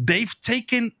 is they've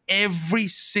taken every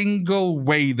single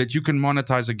way that you can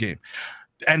monetize a game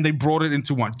and they brought it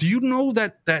into one. Do you know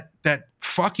that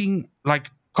fucking like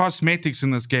cosmetics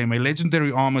in this game, a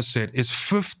legendary armor set, is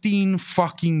 15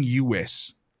 fucking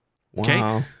US? Okay?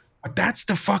 Wow. But that's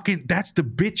the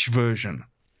bitch version.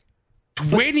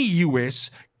 20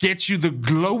 US gets you the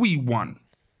glowy one.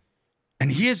 And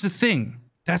here's the thing,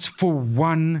 that's for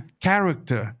one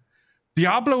character.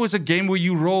 Diablo is a game where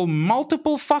you roll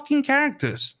multiple fucking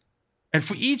characters. And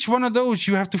for each one of those,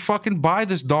 you have to fucking buy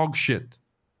this dog shit.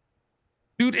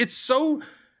 Dude, it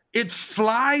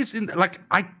flies in, like,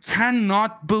 I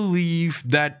cannot believe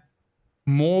that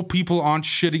more people aren't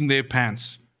shitting their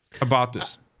pants about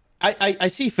this. I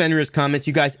see Fenrir's comments.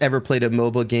 You guys ever played a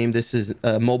mobile game? This is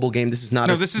a mobile game. This is not.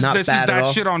 This is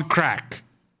that shit on crack.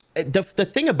 The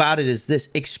thing about it is this: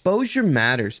 exposure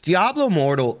matters. Diablo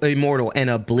Immortal and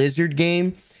a Blizzard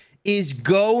game is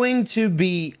going to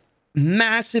be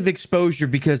massive exposure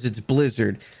because it's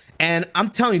Blizzard. And I'm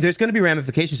telling you, there's going to be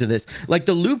ramifications to this. Like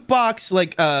the loot box,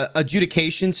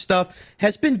 adjudication stuff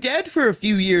has been dead for a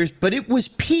few years, but it was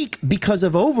peak because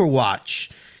of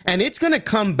Overwatch. And it's going to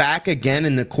come back again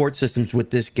in the court systems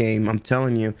with this game. I'm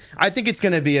telling you. I think it's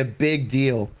going to be a big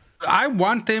deal. I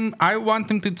want them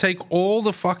to take all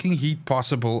the fucking heat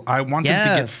possible. I want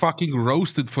them to get fucking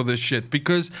roasted for this shit.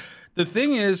 Because the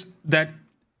thing is that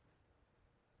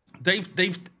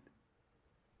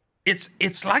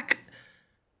it's like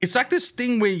this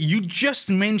thing where you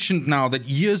just mentioned now that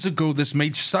years ago this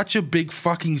made such a big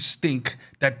fucking stink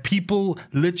that people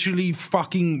literally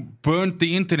fucking burnt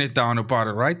the internet down about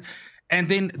it, right? And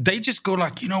then they just go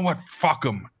like, you know what? Fuck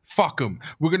them.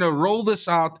 We're going to roll this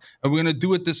out and we're going to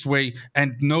do it this way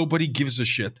and nobody gives a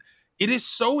shit. It is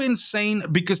so insane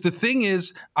because the thing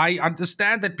is, I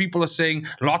understand that people are saying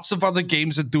lots of other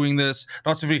games are doing this,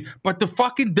 but the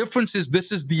fucking difference is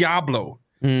this is Diablo.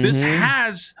 Mm-hmm. This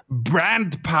has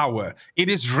brand power. It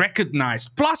is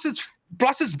recognized. Plus it's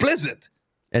Blizzard.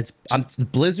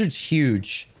 Blizzard's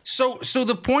huge. So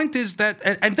the point is that,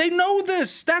 and they know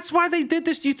this. That's why they did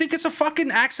this. Do you think it's a fucking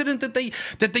accident that they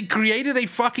created a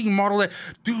fucking model?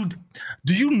 Dude,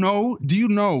 do you know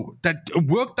that it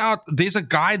worked out? There's a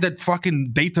guy that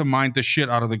fucking data mined the shit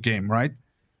out of the game, right?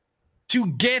 To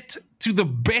get to the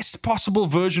best possible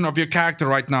version of your character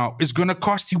right now is going to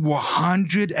cost you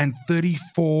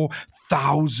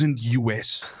 134,000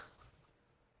 US.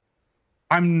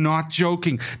 I'm not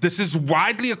joking. This is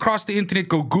widely across the internet.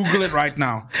 Go Google it right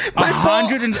now.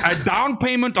 A down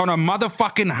payment on a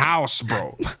motherfucking house,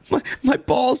 bro. My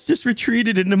balls just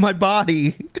retreated into my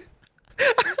body.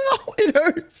 Oh, it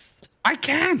hurts. I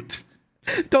can't.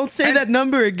 Don't say that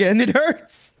number again. It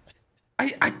hurts.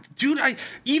 Dude,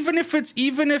 even if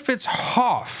it's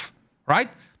half, right?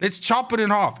 Let's chop it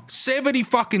in half. 70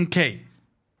 fucking K.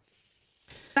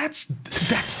 That's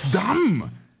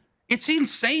dumb. It's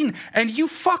insane. And you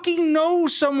fucking know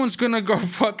someone's gonna go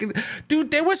fucking...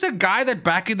 Dude, there was a guy that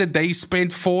back in the day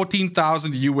spent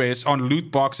 14,000 US on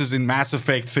loot boxes in Mass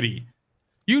Effect 3.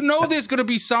 You know there's gonna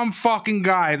be some fucking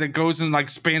guy that goes and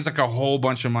spends a whole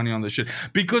bunch of money on this shit.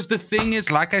 Because the thing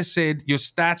is, like I said, your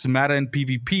stats matter in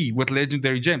PvP with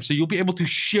Legendary Gems. So you'll be able to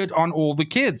shit on all the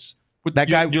kids. With that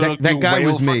guy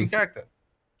was me. Character.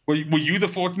 Were you the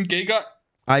 14K guy?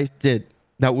 I did.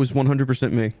 That was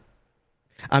 100% me.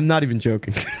 I'm not even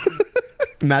joking.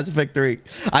 Mass Effect 3.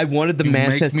 I wanted the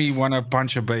Mantis. Make me want a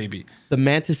bunch of baby. The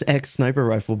Mantis X sniper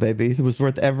rifle, baby. It was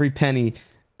worth every penny.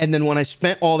 And then when I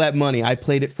spent all that money, I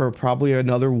played it for probably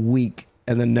another week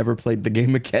and then never played the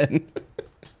game again.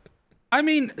 I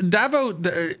mean,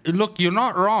 Davo, look, you're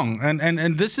not wrong.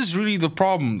 And this is really the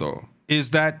problem, though, is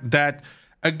that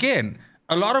again,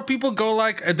 a lot of people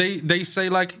go they say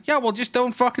yeah, well, just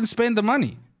don't fucking spend the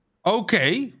money.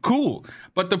 Okay, cool.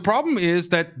 But the problem is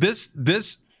that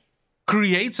this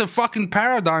creates a fucking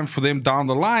paradigm for them down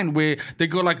the line where they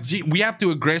go like, gee, we have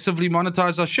to aggressively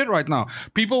monetize our shit right now.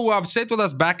 People were upset with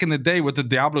us back in the day with the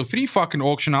Diablo 3 fucking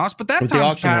auction house, but that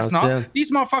time's passed now. Yeah.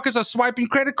 These motherfuckers are swiping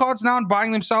credit cards now and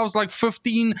buying themselves like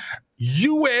 15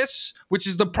 US, which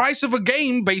is the price of a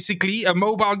game, basically, a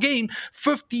mobile game,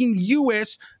 15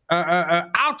 US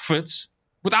outfits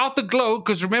without the glow,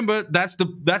 because remember, that's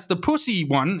the pussy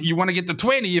one. You want to get the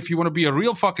 20 if you want to be a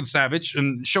real fucking savage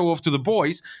and show off to the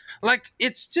boys. Like,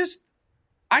 it's just,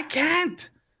 I can't.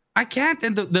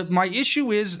 And my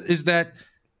issue is that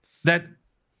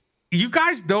you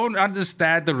guys don't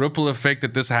understand the ripple effect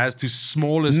that this has to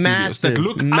smaller studios that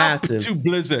look up to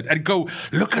Blizzard and go,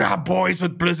 look at our boys,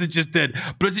 what Blizzard just did.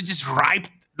 Blizzard just wiped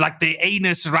like the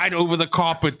anus right over the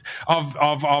carpet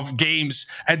of games,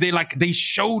 and they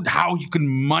showed how you can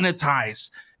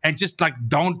monetize and just like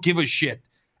don't give a shit.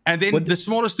 And then the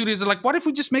smaller studios are like, what if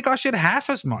we just make our shit half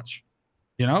as much?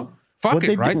 You know, fuck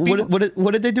it, right?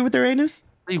 What did they do with their anus?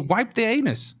 They wiped their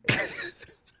anus.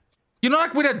 You know,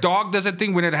 like when a dog does a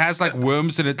thing when it has like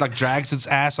worms and it like drags its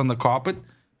ass on the carpet.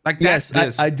 Like that's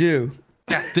this. I do.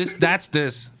 Yeah, that's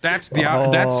this. That's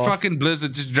fucking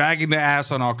Blizzard just dragging their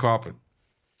ass on our carpet.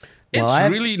 It's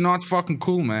really not fucking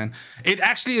cool, man. It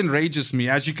actually enrages me,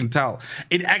 as you can tell.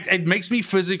 It makes me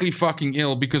physically fucking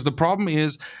ill, because the problem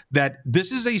is that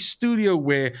this is a studio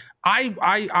where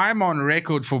I'm on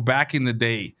record for back in the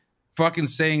day fucking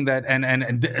saying that,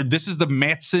 and this is the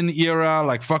Metzen era,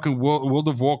 like fucking Warcraft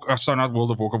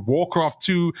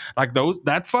 2, like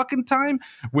that fucking time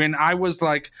when I was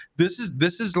like, this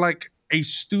is like a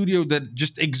studio that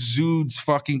just exudes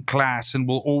fucking class and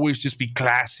will always just be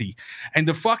classy. And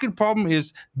the fucking problem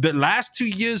is the last 2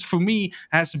 years for me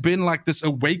has been like this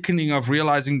awakening of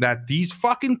realizing that these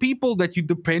fucking people that you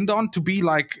depend on to be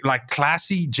like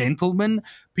classy gentlemen,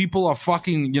 people are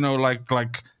fucking,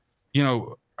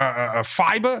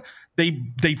 fiber.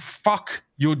 They fuck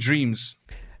your dreams.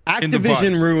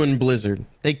 Activision ruined Blizzard.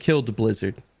 They killed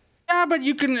Blizzard. Yeah, but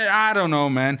you can, I don't know,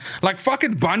 man. Like,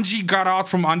 fucking Bungie got out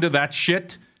from under that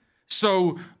shit.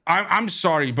 So, I'm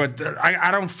sorry, but I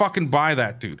don't fucking buy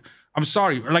that, dude. I'm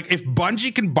sorry. Like, if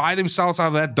Bungie can buy themselves out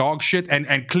of that dog shit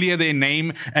and clear their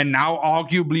name and now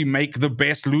arguably make the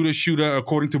best looter shooter,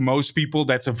 according to most people,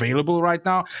 that's available right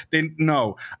now, then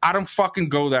no, I don't fucking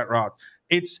go that route.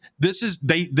 This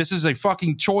is a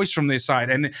fucking choice from their side.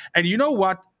 And you know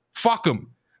what? Fuck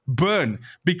them. Burn,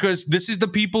 because this is the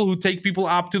people who take people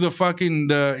up to the fucking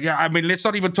let's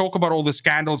not even talk about all the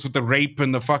scandals with the rape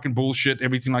and the fucking bullshit,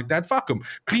 everything like that. Fuck them.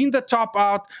 Clean the top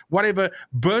out, whatever.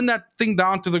 Burn that thing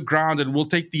down to the ground, and we'll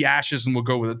take the ashes and we'll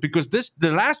go with it. Because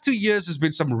the last 2 years has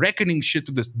been some reckoning shit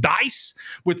with this DICE,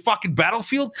 with fucking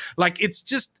Battlefield. Like, it's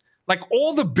just like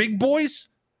all the big boys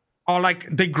are like,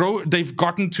 they've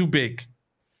gotten too big.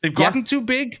 They've gotten too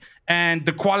big, and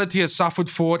the quality has suffered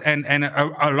for it. And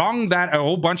along that, a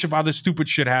whole bunch of other stupid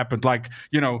shit happened, like,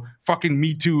 fucking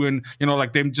Me Too, and,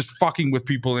 like them just fucking with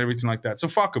people and everything like that. So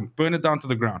fuck them. Burn it down to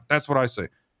the ground. That's what I say.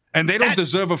 And they don't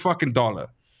deserve a fucking dollar.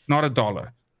 Not a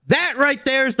dollar. That right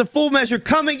there is the Full Measure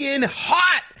coming in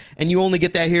hot. And you only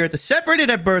get that here at the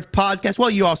Separated at Birth podcast. Well,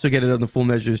 you also get it on the Full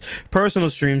Measures personal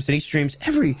streams, and he streams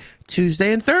every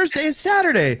Tuesday and Thursday and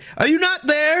Saturday. Are you not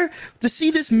there to see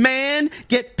this man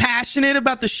get passionate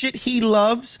about the shit he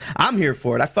loves? I'm here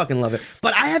for it. I fucking love it.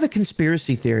 But I have a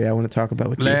conspiracy theory I want to talk about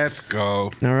with you. Let's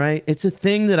go. All right. It's a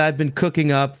thing that I've been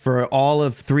cooking up for all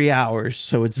of 3 hours.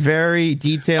 So it's very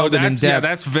detailed and in-depth. Yeah,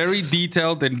 that's very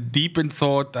detailed and deep in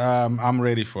thought. I'm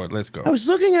ready for it. Let's go. I was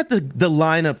looking at the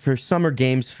lineup for Summer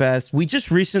Games Fest. We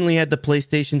just recently had the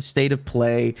PlayStation State of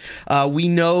Play. We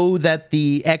know that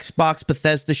the Xbox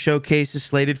Bethesda Showcase is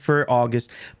slated for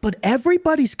August, but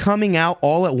everybody's coming out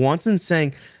all at once and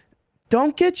saying,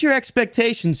 don't get your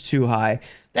expectations too high.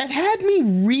 That had me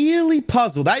really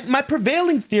puzzled. My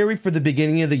prevailing theory for the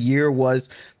beginning of the year was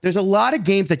there's a lot of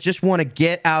games that just want to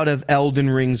get out of Elden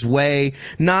Ring's way,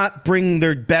 not bring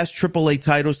their best AAA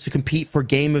titles to compete for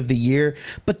Game of the Year,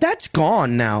 but that's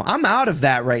gone now. I'm out of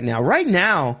that right now. Right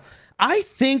now, I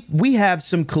think we have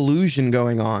some collusion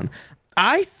going on.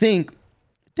 I think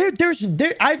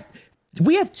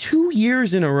we have 2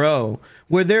 years in a row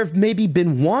where there have maybe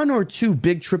been 1 or 2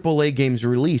 big AAA games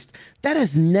released. That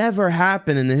has never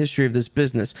happened in the history of this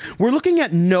business. We're looking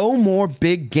at no more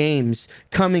big games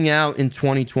coming out in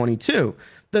 2022.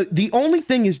 The only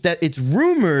thing is that it's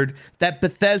rumored that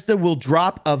Bethesda will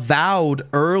drop Avowed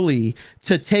early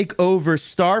to take over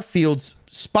Starfield's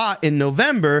spot in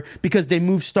November because they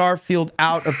moved Starfield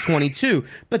out of 22.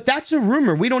 But that's a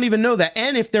rumor. We don't even know that.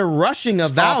 And if they're rushing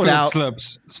Avowed out,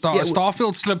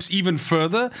 Starfield slips even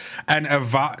further, and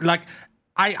Avowed, like,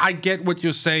 I get what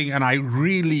you're saying, and I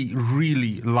really,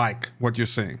 really like what you're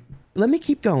saying. let me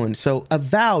keep going. So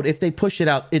Avowed, if they push it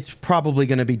out, it's probably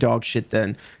going to be dog shit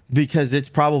then, because it's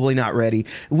probably not ready.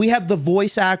 We have the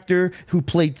voice actor who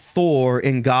played Thor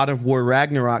in God of War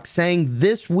Ragnarok saying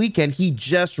this weekend he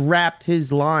just wrapped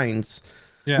his lines.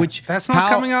 Yeah, which that's not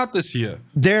coming out this year.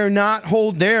 They're not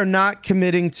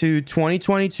committing to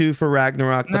 2022 for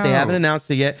Ragnarok, but they haven't announced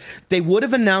it yet. They would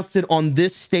have announced it on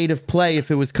this State of Play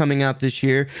if it was coming out this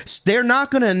year. They're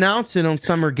not going to announce it on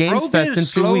Summer Games Fest in 2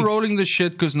 weeks. Slow rolling the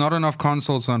shit because not enough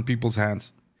consoles on people's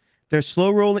hands. They're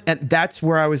slow rolling, and that's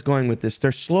where I was going with this.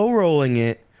 They're slow rolling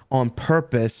it on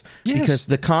purpose because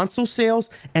the console sales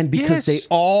and because they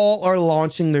all are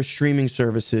launching their streaming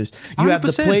services. You 100%. Have the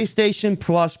PlayStation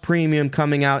Plus Premium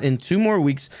coming out in 2 more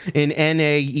weeks in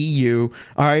NA/EU.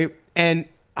 All right. And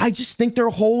I just think they're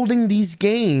holding these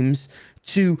games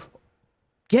to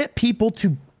get people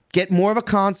to get more of a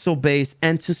console base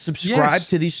and to subscribe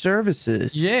to these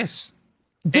services. Yes.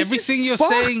 Everything you're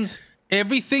saying.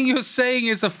 Everything you're saying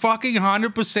is a fucking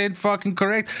 100% fucking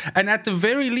correct. And at the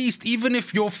very least, even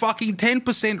if you're fucking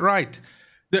 10% right,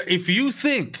 if you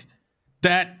think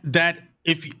that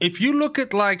if you look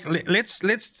at like let's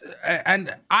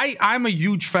and I'm a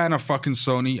huge fan of fucking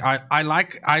Sony. I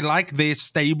like their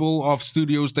stable of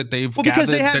studios that they've gathered because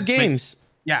they have games.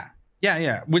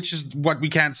 Yeah, which is what we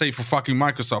can't say for fucking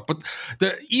Microsoft. But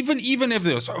even if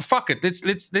there's fuck it,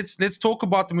 let's talk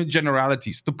about them in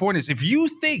generalities. The point is, if you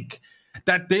think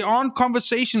that there aren't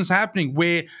conversations happening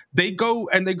where they go,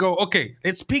 okay,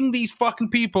 let's ping these fucking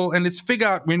people and let's figure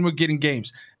out when we're getting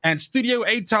games. And Studio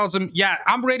 8 tells them, yeah,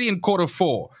 I'm ready in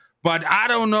Q4. But I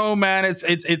don't know, man.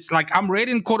 It's like I'm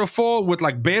ready in Q4 with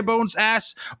like bare bones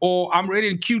ass, or I'm ready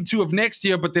in Q2 of next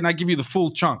year, but then I give you the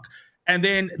full chunk. And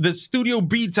then the Studio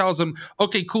B tells them,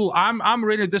 okay, cool, I'm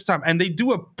ready at this time. And they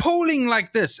do a polling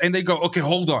like this, and they go, okay,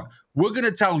 hold on. We're going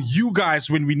to tell you guys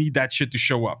when we need that shit to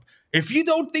show up. If you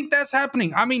don't think that's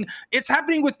happening, I mean, it's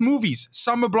happening with movies,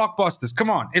 summer blockbusters. Come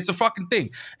on, it's a fucking thing.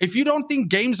 If you don't think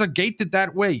games are gated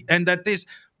that way, and that there's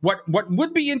what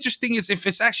would be interesting is if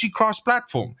it's actually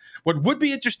cross-platform. What would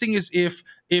be interesting is if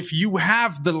you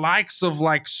have the likes of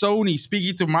like Sony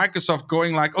speaking to Microsoft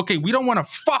going like, okay, we don't want to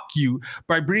fuck you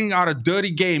by bringing out a dirty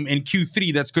game in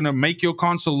Q3 that's going to make your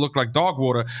console look like dog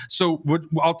water. So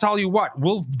I'll tell you what,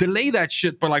 we'll delay that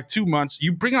shit by like 2 months.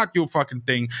 You bring out your fucking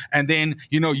thing, and then,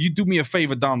 you do me a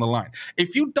favor down the line.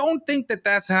 If you don't think that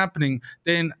that's happening,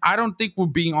 then I don't think we're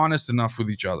being honest enough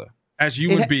with each other as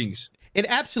human beings. It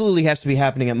absolutely has to be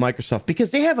happening at Microsoft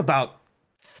because they have about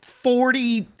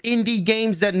 40 indie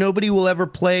games that nobody will ever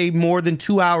play more than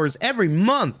 2 hours every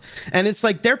month. And it's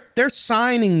like they're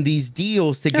signing these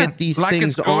deals to get these like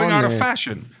things it's going on out there. of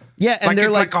fashion. Yeah, and they're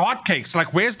like hotcakes.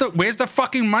 Like where's the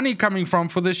fucking money coming from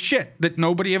for this shit that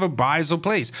nobody ever buys or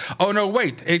plays? Oh no,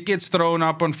 wait, it gets thrown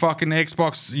up on fucking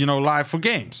Xbox, Live for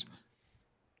games.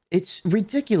 It's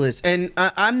ridiculous, and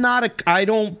I'm not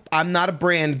a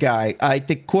brand guy. I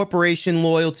think corporation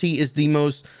loyalty is the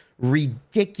most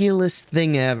ridiculous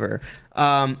thing ever.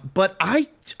 But I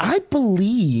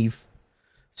believe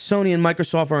Sony and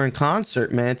Microsoft are in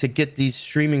concert, man, to get these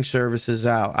streaming services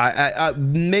out. I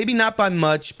maybe not by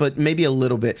much, but maybe a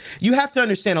little bit. You have to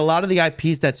understand a lot of the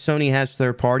IPs that Sony has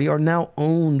third party are now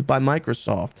owned by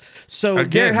Microsoft. So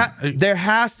there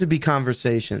has to be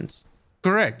conversations.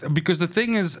 Correct, because the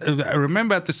thing is, I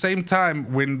remember at the same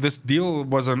time when this deal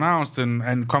was announced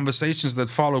and conversations that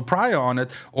follow post on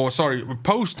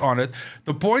it,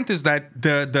 the point is that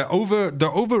the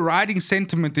overriding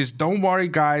sentiment is, don't worry,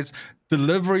 guys.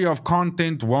 Delivery of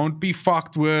content won't be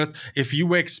fucked with. If you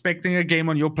were expecting a game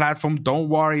on your platform, don't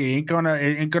worry, it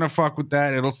ain't gonna fuck with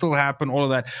that. It'll still happen, all of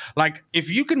that. Like, if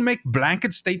you can make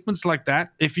blanket statements like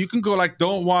that, if you can go like,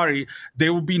 don't worry,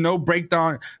 there will be no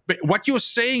breakdown. But what you're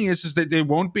saying is that there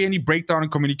won't be any breakdown in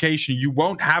communication. You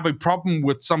won't have a problem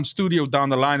with some studio down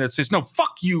the line that says, no,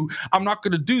 fuck you, I'm not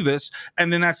gonna do this.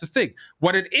 And then that's the thing.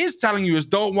 What it is telling you is,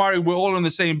 don't worry, we're all in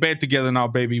the same bed together now,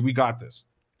 baby. We got this.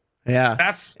 Yeah,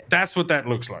 that's what that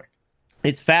looks like.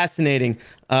 It's fascinating.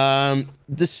 But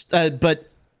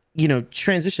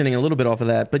transitioning a little bit off of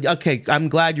that. But okay, I'm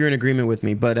glad you're in agreement with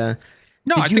me. But no,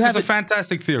 I think it's a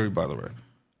fantastic theory, by the way.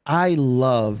 I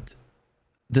loved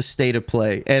the State of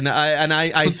Play, and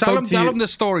I tell him the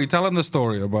story. Tell him the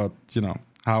story about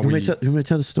how we. You want me to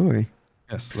tell the story?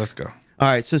 Yes, let's go. All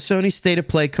right, so Sony's State of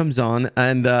Play comes on,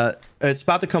 and it's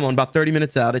about to come on, about 30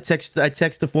 minutes out. I text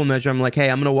the Full Measure. I'm like, hey,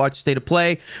 I'm gonna watch State of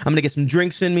Play. I'm gonna get some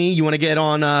drinks in me. You want to get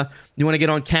on? You want to get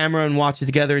on camera and watch it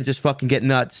together and just fucking get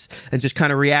nuts and just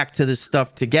kind of react to this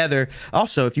stuff together.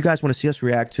 Also, if you guys want to see us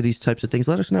react to these types of things,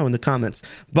 let us know in the comments.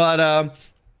 But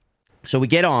so we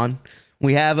get on.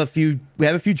 We have a few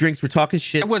drinks. We're talking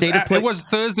shit. It was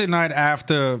Thursday night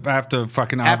after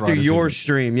fucking after your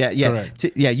stream. Yeah.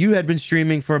 You had been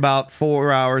streaming for about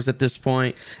 4 hours at this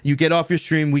point. You get off your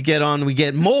stream. We get on. We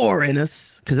get more in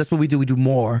us because that's what we do. We do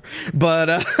more.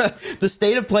 But the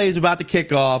State of Play is about to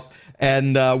kick off,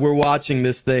 and we're watching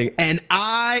this thing. And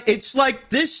it's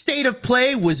like this State of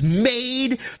Play was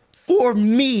made for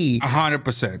me.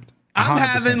 100%.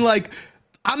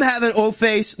 I'm having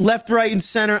O-face left, right, and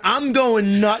center. I'm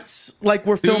going nuts like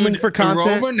we're filming for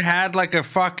content. Roman had like a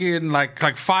fucking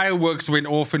like fireworks went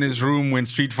off in his room when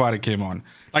Street Fighter came on.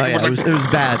 Like it was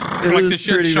bad. It like was the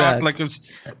shit pretty shot. bad. Like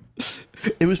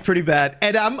it was pretty bad,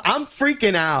 and I'm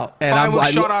freaking out. And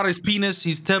fireworks shot out his penis.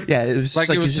 He's tipped. Yeah, it was like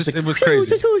it was it was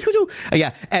crazy.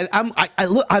 Yeah, and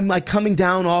I'm like coming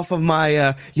down off of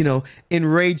my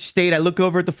enraged state. I look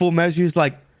over at the Full Measure. He's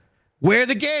like, where are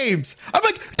the games? I'm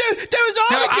like, there was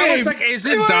all the games. I was like, is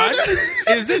it done?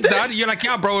 Is it done? You're like,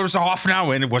 yeah, bro, it was a half an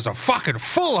hour, and it was a fucking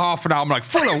full half an hour. I'm like,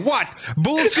 full of what?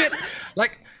 Bullshit.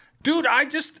 Like, dude, I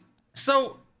just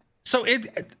so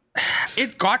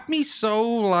it got me so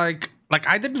like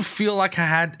I didn't feel like I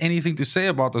had anything to say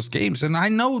about those games, and I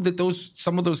know that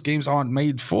some of those games aren't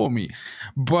made for me,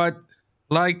 but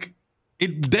like.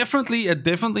 It definitely,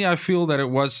 I feel that it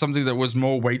was something that was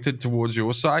more weighted towards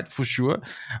your side for sure.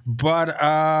 But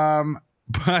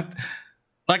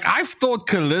like I thought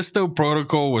Callisto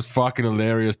Protocol was fucking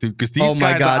hilarious, dude. Because these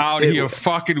guys are out here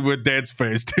fucking with Dead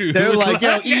Space, dude. They're like,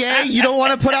 yo, EA, you don't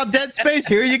want to put out Dead Space?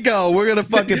 Here you go. We're gonna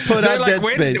fucking put out Dead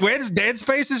Space. When's Dead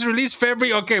Space is released?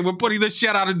 February? Okay, we're putting this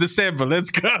shit out in December.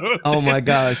 Let's go. Oh my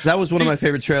gosh, that was one of my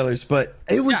favorite trailers. But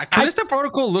it was Callisto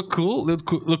Protocol looked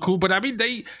cool. But I mean,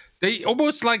 they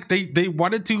almost like they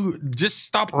wanted to just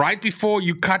stop right before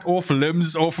you cut off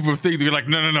limbs off of a thing. They're like,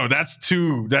 no, that's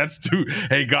too.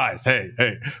 Hey guys, hey,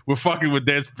 we're fucking with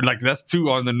this. Like that's too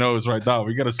on the nose right now.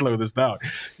 We gotta slow this down.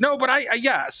 No, but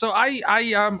So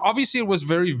I obviously it was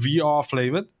very VR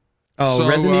flavored. Oh, so,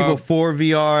 Resident Evil 4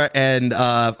 VR and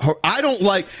I don't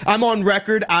like. I'm on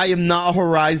record. I am not a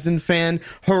Horizon fan.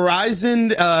 Horizon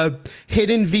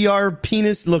hidden VR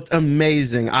penis looked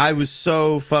amazing. I was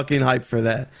so fucking hyped for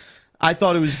that. I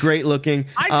thought it was great looking.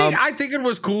 I think it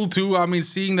was cool too. I mean,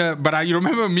 seeing that, but you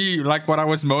remember me, like what I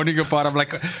was moaning about. I'm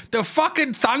like, the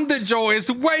fucking Thunderjaw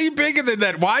is way bigger than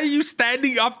that. Why are you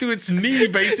standing up to its knee,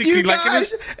 basically?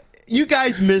 You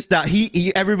guys missed out.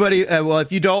 Everybody. Well,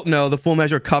 if you don't know, the Full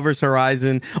Measure covers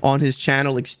Horizon on his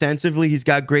channel extensively. He's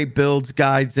got great builds,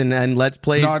 guides, and let's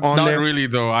plays on there. Not really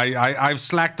though. I've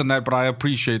slacked on that, but I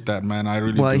appreciate that, man. I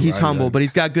really. Well, he's humble, but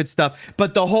he's got good stuff.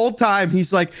 But the whole time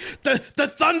he's like, the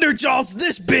Thunderjaw's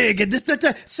this big and this.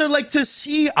 So like to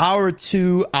see our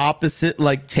two opposite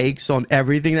like takes on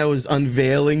everything that was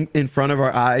unveiling in front of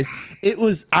our eyes,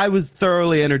 I was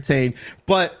thoroughly entertained,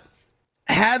 but.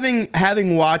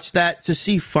 Having watched that, to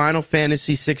see Final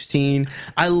Fantasy 16,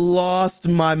 I lost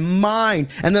my mind.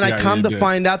 And then I come to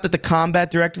find out that the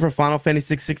combat director for Final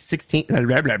Fantasy 16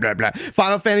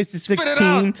 Final Fantasy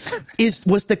 16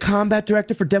 was the combat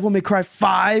director for Devil May Cry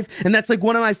 5, and that's like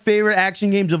one of my favorite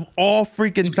action games of all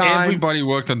freaking time. Everybody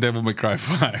worked on Devil May Cry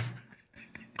 5.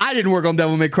 I didn't work on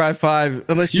Devil May Cry 5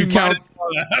 unless you count.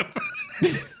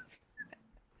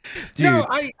 Dude, no,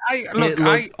 it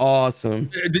looked awesome.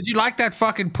 Did you like that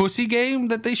fucking pussy game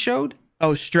that they showed?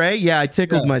 Oh, Stray? Yeah, I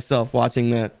tickled myself watching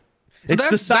that. So it's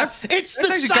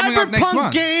the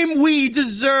cyberpunk game we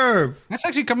deserve. That's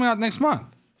actually coming out next month.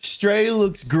 Stray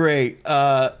looks great,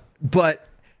 but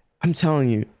I'm telling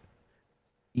you,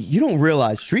 you don't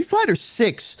realize Street Fighter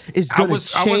 6 is going to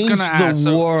change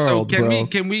the world. So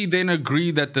can we then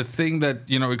agree that the thing that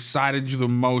excited you the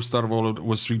most out of all of it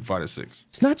was Street Fighter 6?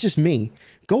 It's not just me.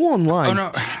 Go online. Oh,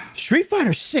 no. Street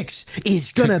Fighter 6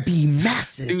 is gonna be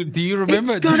massive. Dude, do you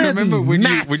remember when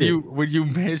you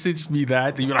messaged me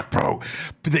that? And you're like, bro,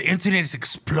 the internet is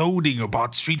exploding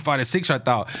about Street Fighter 6 right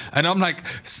now. And I'm like,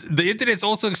 the internet's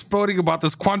also exploding about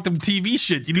this quantum TV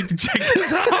shit. You need to check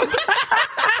this out.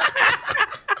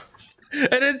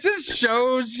 And it just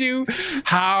shows you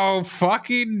how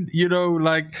fucking,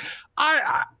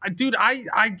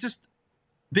 I just,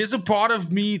 there's a part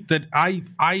of me that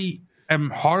I am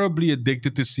horribly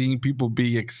addicted to seeing people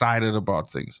be excited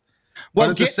about things.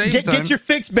 Well, get your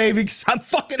fix, baby, because I'm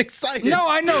fucking excited. No,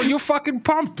 I know. You're fucking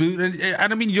pumped, dude.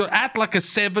 And I mean, you're at like a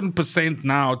 7%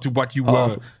 now to what you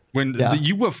were when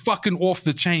you were fucking off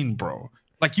the chain, bro.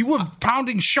 Like you were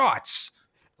pounding shots.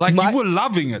 Like you were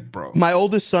loving it, bro. My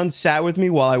oldest son sat with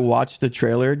me while I watched the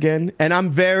trailer again, and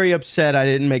I'm very upset I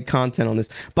didn't make content on this.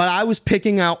 But I was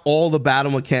picking out all the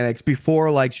battle mechanics before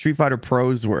like Street Fighter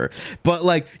Pros were. But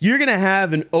like you're gonna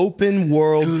have an open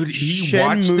world. Dude, he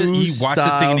watched the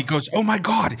thing and he goes, "Oh my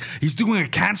god, he's doing a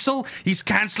cancel. He's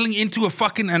canceling into a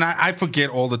fucking." And I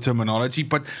forget all the terminology,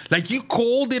 but like you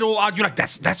called it all out. You're like,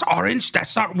 "That's orange.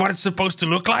 That's not what it's supposed to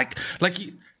look like." Like.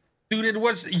 Dude,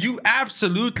 you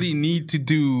absolutely need to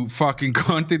do fucking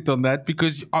content on that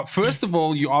because first of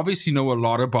all, you obviously know a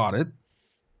lot about it.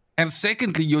 And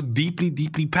secondly, you're deeply,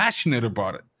 deeply passionate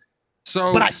about it.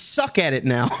 So, but I suck at it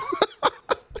now.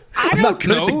 I don't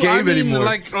know. At the game anymore.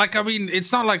 I mean,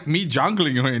 it's not like me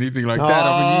jungling or anything like that.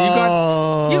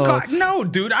 I mean, you got no,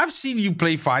 dude. I've seen you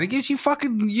play fighting games.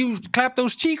 You clap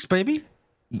those cheeks, baby.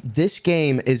 This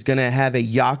game is going to have a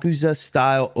Yakuza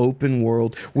style open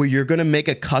world where you're going to make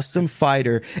a custom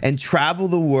fighter and travel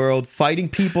the world fighting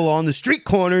people on the street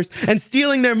corners and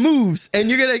stealing their moves.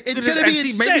 And it's going to be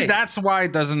insane. Maybe that's why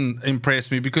it doesn't impress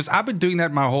me because I've been doing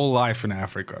that my whole life in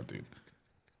Africa, dude.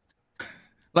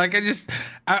 Like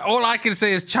all I can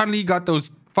say is Chun-Li got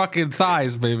those fucking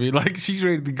thighs, baby. Like she's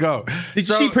ready to go. Did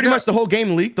you see pretty much the whole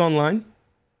game leaked online?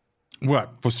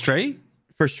 What, for Stray?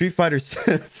 For Street Fighter 6.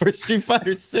 What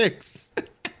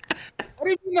do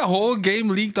you mean the whole game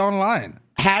leaked online?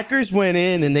 Hackers went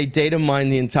in and they data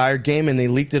mined the entire game and they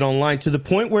leaked it online to the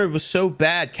point where it was so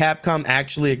bad, Capcom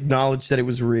actually acknowledged that it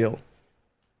was real.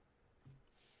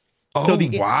 Oh,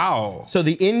 wow. So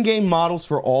the in-game models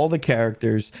for all the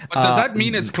characters. But does that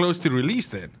mean it's close to release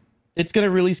then? It's going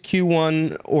to release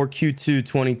Q1 or Q2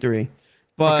 23.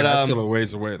 But that's still a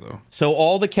ways away, though. So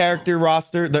all the character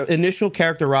roster, the initial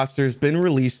character roster has been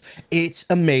released. It's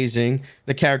amazing,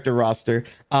 the character roster.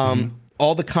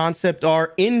 All the concept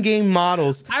art, in-game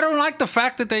models. I don't like the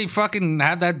fact that they fucking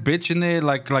had that bitch in there,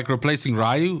 like replacing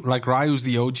Ryu. Like Ryu's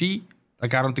the OG.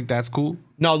 Like I don't think that's cool.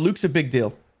 No, Luke's a big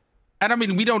deal. And I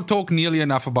mean, we don't talk nearly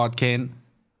enough about Ken.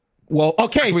 Well,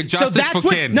 okay. Like so that's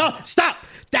what. Ken. No, stop.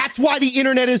 That's why the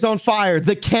internet is on fire.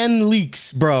 The Ken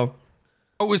leaks, bro.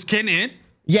 Oh, is Ken in?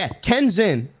 Yeah, Ken's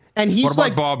in, and he's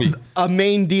like Bobby? A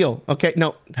main deal. Okay,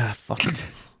 no, fuck.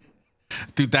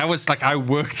 Dude, that was like I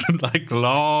worked like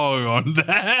long on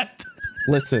that.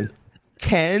 Listen,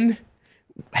 Ken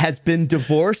has been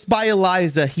divorced by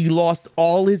Eliza. He lost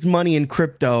all his money in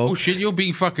crypto. Oh shit, you're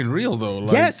being fucking real though.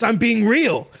 Like, yes, I'm being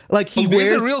real. Like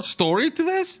there's a real story to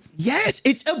this? Yes,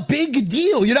 it's a big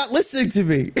deal. You're not listening to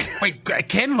me. Wait,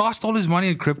 Ken lost all his money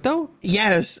in crypto?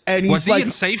 Yes, and he's was he in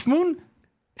SafeMoon?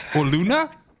 Or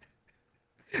Luna?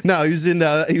 No, he was in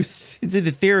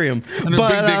Ethereum. And big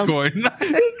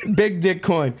Bitcoin. Big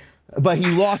Bitcoin. But he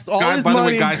lost all his money. By the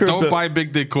way, guys, don't buy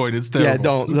big Bitcoin. It's terrible.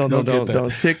 Yeah, don't.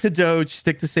 Stick to Doge.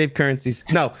 Stick to safe currencies.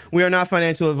 No, we are not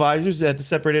financial advisors at the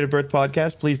Separated at Birth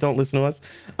podcast. Please don't listen to us.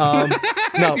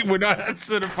 No, we're not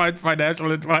certified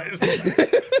financial advisors.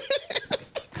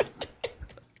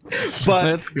 But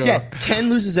let's go. Yeah, Ken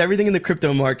loses everything in the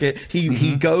crypto market.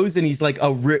 He goes and he's like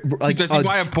does he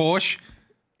buy a Porsche?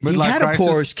 He had a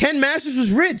Porsche. Ken Masters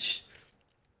was rich.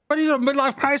 But he's a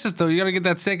midlife crisis though. You gotta get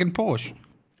that second Porsche.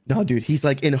 No, dude, he's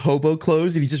like in hobo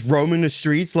clothes and he's just roaming the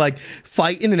streets, like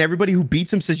fighting, and everybody who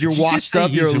beats him says you're washed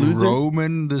up, you're a loser.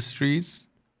 Roaming the streets.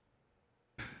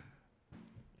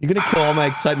 You're gonna kill all my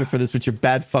excitement for this with your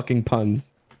bad fucking puns.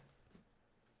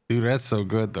 Dude, that's so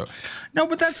good though. No,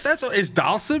 but that's is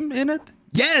Dalsum in it?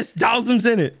 Yes, Dalsum's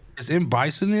in it. Is M.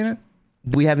 Bison in it?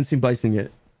 We haven't seen Bison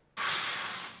yet.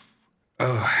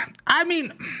 I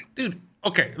mean, dude,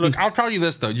 okay, look, I'll tell you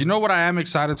this though. You know what I am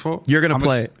excited for? You're gonna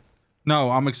play it.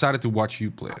 No, I'm excited to watch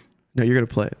you play it. No, you're gonna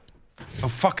play it. Oh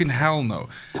fucking hell no!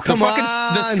 Come on.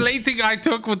 The slating I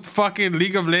took with fucking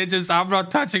League of Legends. I'm not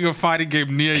touching a fighting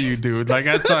game near you, dude. Like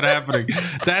that's not happening.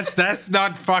 That's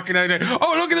not fucking.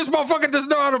 Oh, look at this motherfucker doesn't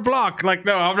know how to block. Like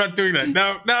no, I'm not doing that.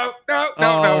 No.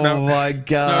 Oh my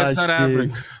god! No, it's not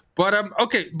happening. But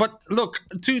okay. But look,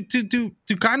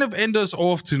 to kind of end us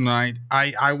off tonight,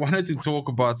 I wanted to talk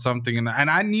about something, and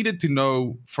I needed to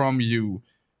know from you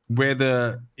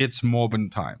whether it's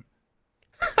Morbin time.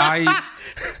 I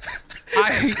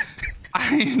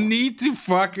need to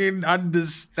fucking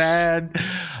understand.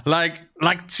 Like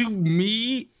to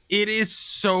me, it is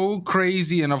so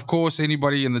crazy. And of course,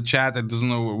 anybody in the chat that doesn't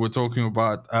know what we're talking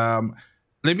about,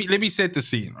 let me set the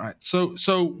scene, right? So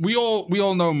we all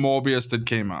know Morbius that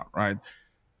came out, right?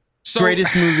 So,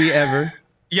 greatest movie ever.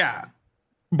 Yeah.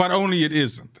 but only it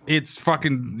isn't. It's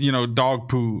fucking, dog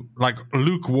poo, like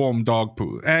lukewarm dog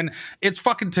poo. And it's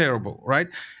fucking terrible, right?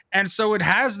 And so it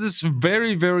has this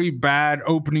very, very bad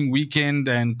opening weekend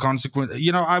and consequent.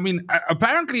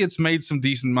 Apparently it's made some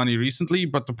decent money recently,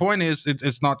 but the point is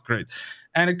it's not great.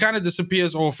 And it kind of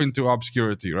disappears off into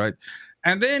obscurity, right?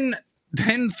 And then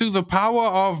through the power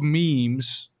of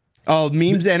memes. Oh,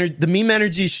 the meme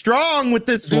energy is strong with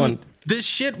this one. This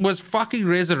shit was fucking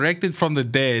resurrected from the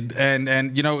dead, and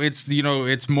it's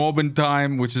Morbin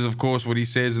time, which is of course what he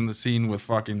says in the scene with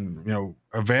fucking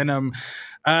Venom,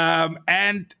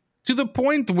 and to the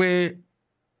point where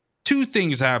two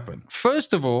things happen.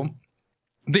 First of all,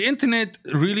 the internet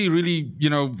really, really,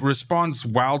 responds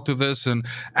well to this, and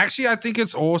actually I think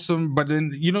it's awesome. But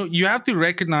then you have to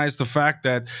recognize the fact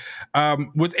that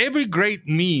with every great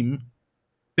meme,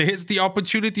 there's the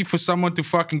opportunity for someone to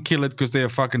fucking kill it because they're a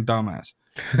fucking dumbass.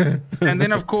 And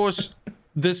then, of course,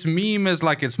 this meme is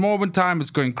like, it's Morbin time, it's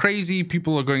going crazy,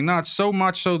 people are going nuts, so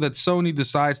much so that Sony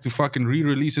decides to fucking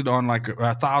re-release it on like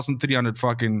 1,300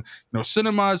 fucking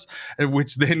cinemas,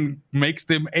 which then makes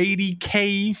them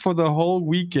 $80K for the whole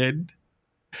weekend,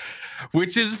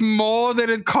 which is more than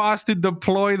it cost to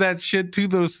deploy that shit to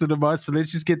those cinemas. So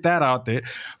let's just get that out there.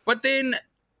 But then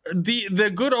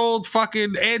the good old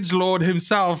fucking edgelord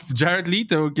himself, Jared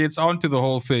Leto, gets onto the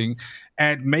whole thing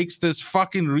and makes this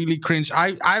fucking really cringe.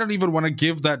 I don't even want to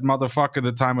give that motherfucker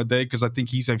the time of day because I think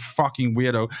he's a fucking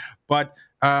weirdo. But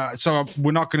so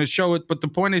we're not going to show it. But the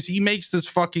point is, he makes this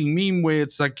fucking meme where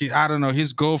it's like, I don't know,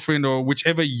 his girlfriend or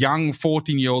whichever young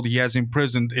 14-year-old he has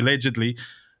imprisoned, allegedly,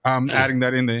 adding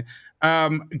that in there,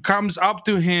 comes up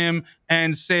to him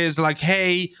and says like,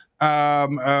 hey,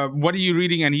 what are you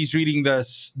reading? And he's reading the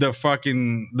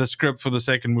script for the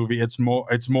second movie. It's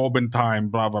Morbin time,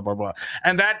 blah blah blah blah,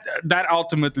 and that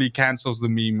ultimately cancels the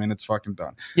meme and it's fucking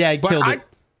done. Yeah, I killed it.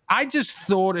 I just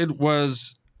thought it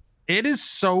is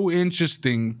so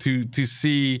interesting to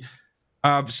see.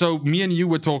 So me and you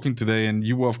were talking today, and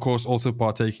you were of course also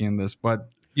partaking in this. But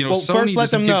Sony first let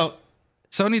them know.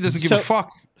 Sony doesn't give a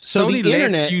fuck. So Sony the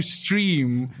lets you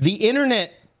stream. The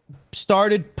internet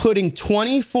started putting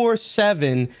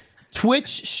 24/7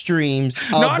 Twitch streams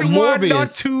of not Morbius. One,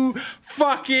 not two,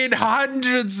 fucking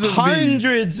hundreds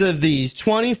of these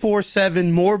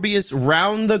 24/7 Morbius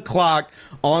round the clock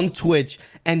on Twitch,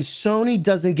 and Sony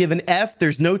doesn't give an F.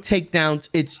 There's no takedowns.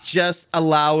 It's just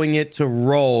allowing it to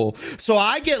roll. So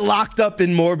I get locked up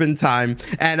in Morbin time,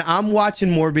 and I'm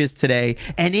watching Morbius today,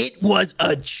 and it was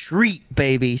a treat,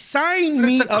 baby. Sign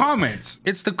me up.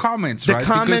 It's the comments, the right?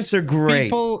 comments are great.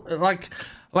 People like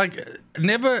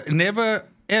never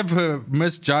ever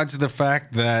misjudge the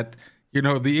fact that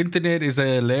the internet is a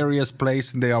hilarious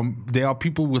place, and there are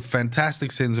people with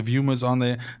fantastic sense of humors on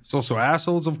there. It's also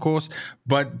assholes, of course,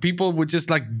 but people with just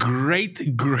like great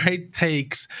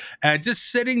takes. Just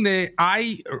sitting there,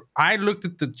 I looked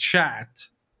at the chat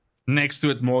next to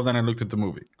it more than I looked at the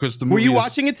movie, because the movie. Were you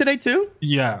watching it today too?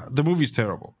 Yeah, the movie's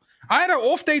terrible. I had an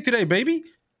off day today, baby.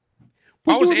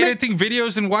 I was editing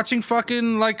videos and watching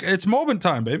fucking like it's Morbin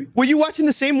time, baby. Were you watching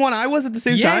the same one I was at the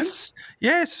same time?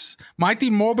 Yes.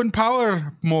 Mighty Morbin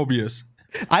Power Morbius.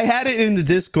 I had it in the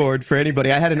Discord for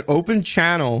anybody. I had an open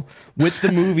channel with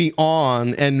the movie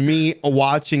on and me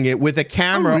watching it with a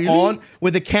camera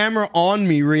on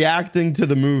me reacting to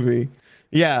the movie.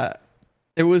 Yeah.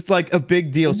 It was like a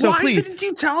big deal. So why didn't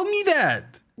you tell me that?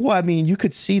 Well, I mean, you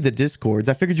could see the Discords.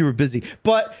 I figured you were busy.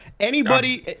 But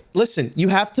anybody, listen, you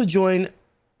have to join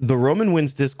the Roman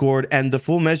Wins Discord and the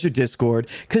Full Measure Discord,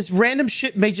 because random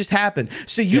shit may just happen.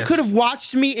 So you could have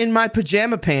watched me in my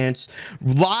pajama pants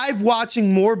live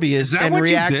watching Morbius and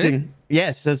reacting.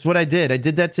 Yes, that's what I did. I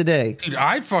did that today. Dude,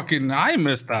 I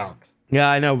missed out. Yeah,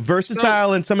 I know.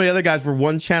 Versatile and some of the other guys were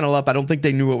one channel up. I don't think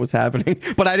they knew what was happening,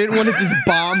 but I didn't want to just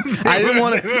bomb. I didn't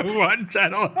want to one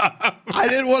channel up. I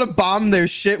didn't want to bomb their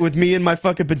shit with me in my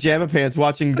fucking pajama pants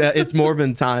watching It's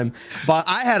Morbin time. But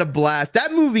I had a blast.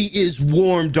 That movie is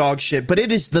warm dog shit, but it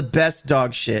is the best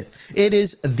dog shit. It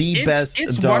is the best dog shit.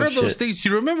 It's one of those things.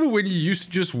 You remember when you used to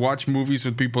just watch movies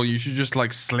with people? You should just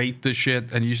like slate the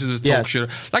shit and you should just talk shit.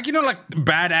 Like, like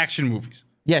bad action movies.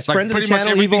 Yes, like friend of the pretty much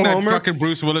channel, everything Evil that Homer. fucking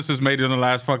Bruce Willis has made in the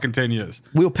last fucking 10 years.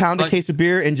 We'll pound a case of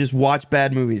beer and just watch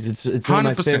bad movies. It's one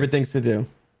of my favorite things to do.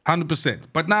 100%.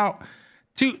 But now,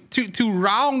 to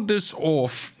round this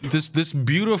off, this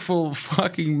beautiful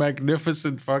fucking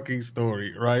magnificent fucking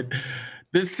story, right?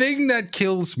 The thing that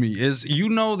kills me is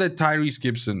that Tyrese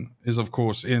Gibson is of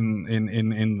course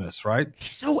in this, right? He's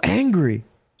so angry.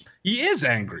 He is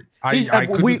angry.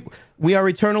 We are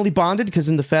eternally bonded because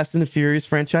in the Fast and the Furious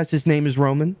franchise, his name is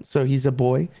Roman, so he's a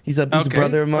boy. He's a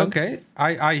brother of mine. Okay,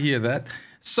 I hear that.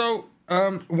 So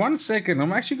 1 second.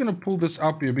 I'm actually gonna pull this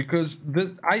up here because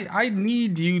I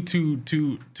need you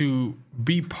to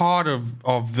be part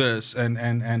of this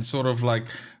and sort of like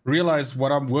realize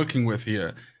what I'm working with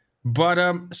here. But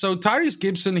so Tyrese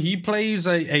Gibson, he plays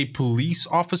a police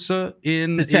officer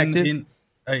in Detective.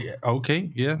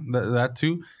 Okay, yeah, that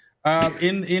too.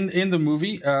 In the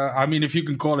movie, I mean, if you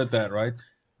can call it that, right?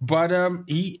 But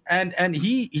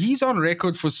he's on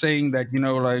record for saying that, you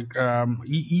know, like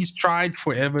he's tried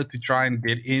forever to try and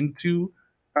get into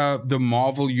the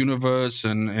Marvel universe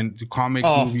and the comic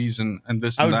movies and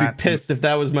this I and would that. be pissed if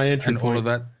that was my entry And point. all of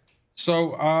that.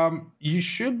 So you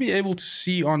should be able to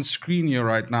see on screen here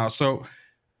right now. So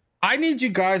I need you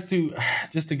guys to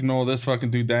just ignore this fucking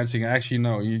dude dancing. Actually,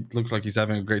 no, he looks like he's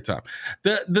having a great time.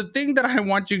 The thing that I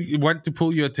want to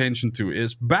pull your attention to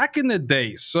is back in the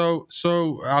day. So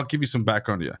I'll give you some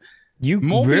background here. You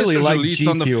Morbius really was like released G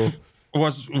on the Fuel.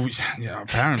 yeah,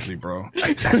 apparently, bro.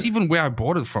 That's even where I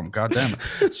bought it from. God damn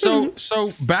it.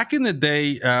 So back in the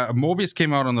day, Morbius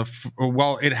came out on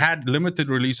it had limited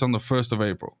release on the 1st of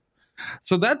April.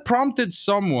 So that prompted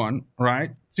someone,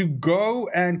 right, to go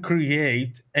and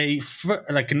create an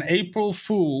April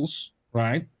Fool's,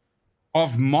 right,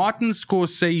 of Martin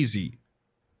Scorsese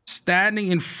standing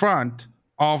in front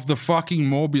of the fucking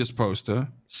Morbius poster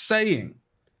saying,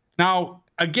 now,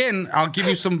 again, I'll give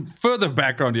you some further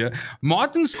background here.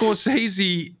 Martin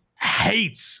Scorsese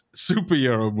hates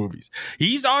superhero movies.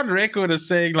 He's on record as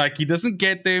saying, like, he doesn't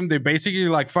get them. They're basically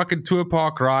like fucking tour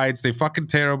park rides. They're fucking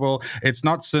terrible. It's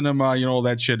not cinema, you know, all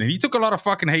that shit. And he took a lot of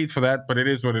fucking hate for that, but it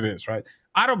is what it is, right?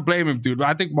 I don't blame him, dude.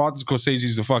 I think Martin Scorsese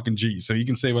is a fucking G, so he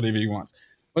can say whatever he wants.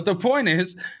 But the point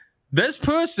is, this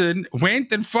person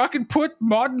went and fucking put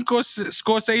Martin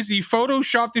Scorsese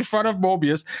photoshopped in front of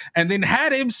Morbius and then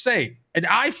had him say, and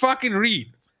I fucking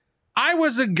read, I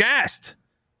was aghast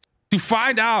to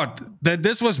find out that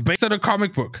this was based on a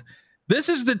comic book. This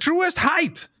is the truest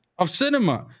height of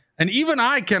cinema, and even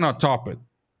I cannot top it.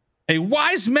 A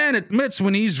wise man admits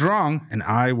when he's wrong, and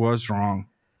I was wrong.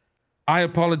 I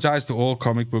apologize to all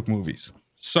comic book movies.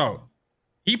 So,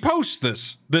 he posts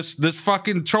this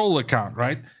fucking troll account,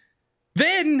 right?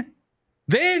 Then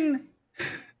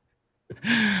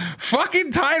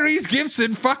fucking Tyrese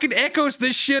Gibson fucking echoes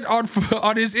this shit on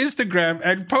his Instagram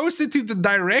and posts it to the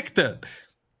director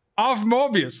of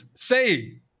Morbius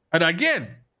saying, and again,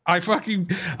 I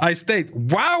state,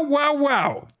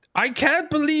 wow. I can't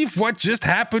believe what just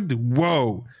happened.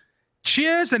 Whoa.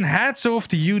 Cheers and hats off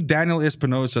to you, Daniel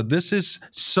Espinosa. This is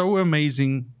so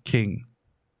amazing, King.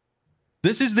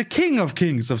 This is the king of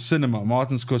kings of cinema,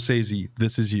 Martin Scorsese.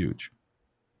 This is huge.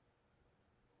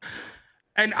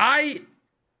 And I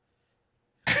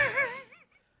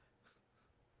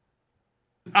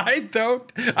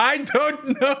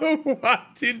don't know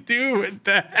what to do with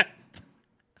that.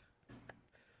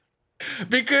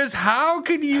 Because how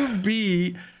can you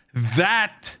be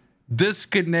that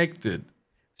disconnected?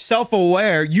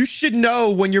 Self-aware. You should know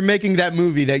when you're making that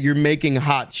movie that you're making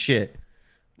hot shit.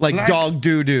 Like dog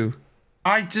doo-doo.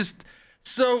 I just...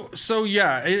 So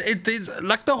yeah, it's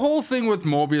like the whole thing with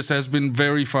Morbius has been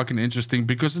very fucking interesting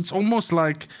because it's almost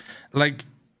like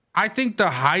I think the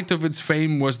height of its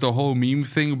fame was the whole meme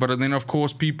thing, but then of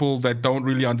course people that don't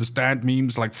really understand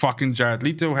memes like fucking Jared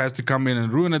Leto has to come in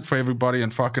and ruin it for everybody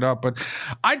and fuck it up. But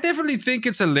I definitely think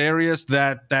it's hilarious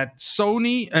that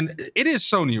Sony, and it is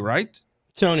Sony, right?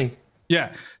 Sony.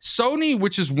 Yeah, Sony,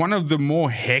 which is one of the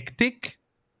more hectic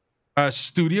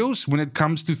studios when it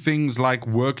comes to things like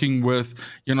working with,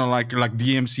 you know, like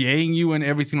DMCAing you and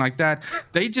everything like that.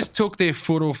 They just took their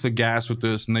foot off the gas with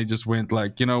this and they just went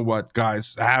like, you know what,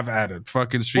 guys, have at it.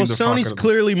 Fucking stream the fuck out of Sony's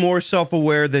clearly more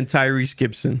self-aware than Tyrese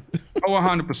Gibson. Oh,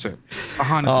 100%.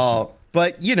 100%. Oh,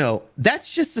 but, you know,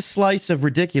 that's just a slice of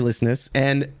ridiculousness.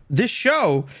 And this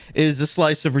show is a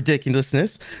slice of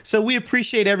ridiculousness. So we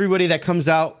appreciate everybody that comes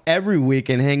out every week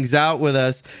and hangs out with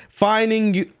us,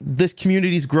 finding this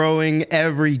community's growing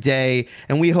every day.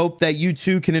 And we hope that you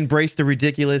too can embrace the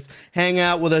ridiculous, hang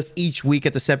out with us each week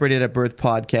at the Separated at Birth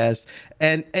podcast.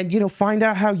 And you know, find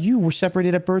out how you were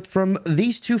separated at birth from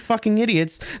these two fucking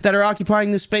idiots that are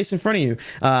occupying this space in front of you.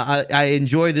 I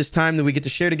enjoy this time that we get to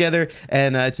share together,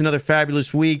 and it's another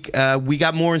fabulous week. We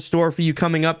got more in store for you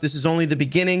coming up. This is only the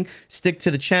beginning. Stick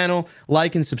to the channel,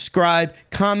 like and subscribe.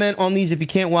 Comment on these if you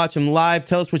can't watch them live.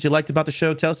 Tell us what you liked about the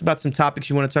show. Tell us about some topics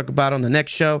you want to talk about on the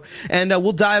next show, and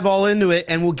we'll dive all into it,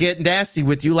 and we'll get nasty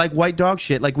with you like white dog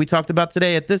shit, like we talked about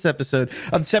today at this episode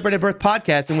of the Separated at Birth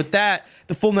podcast. And with that,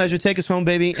 the full measure, take us home,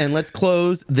 baby, and let's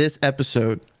close this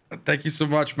episode. Thank you so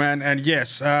much, man. And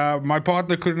yes, my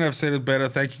partner couldn't have said it better.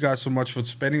 Thank you guys so much for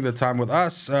spending the time with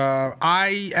us.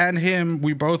 I and him,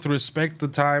 we both respect the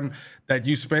time that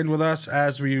you spend with us,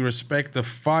 as we respect the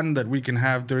fun that we can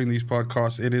have during these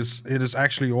podcasts. It is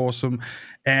actually awesome,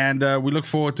 and we look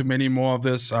forward to many more of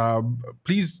this.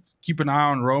 Please keep an eye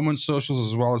on Roman's socials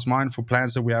as well as mine for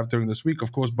plans that we have during this week.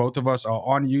 Of course, both of us are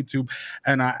on YouTube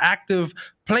and are active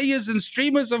players and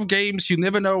streamers of games. You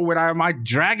never know when I might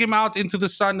drag him out into the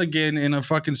sun again in a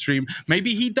fucking stream.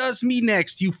 Maybe he does me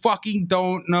next. You fucking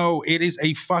don't know. It is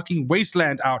a fucking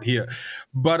wasteland out here.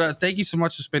 But thank you so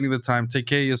much for spending the time. Take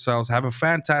care of yourselves. Have a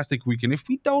fantastic weekend. If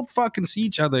we don't fucking see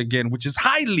each other again, which is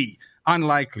highly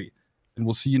unlikely, and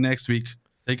we'll see you next week.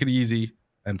 Take it easy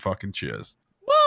and fucking cheers.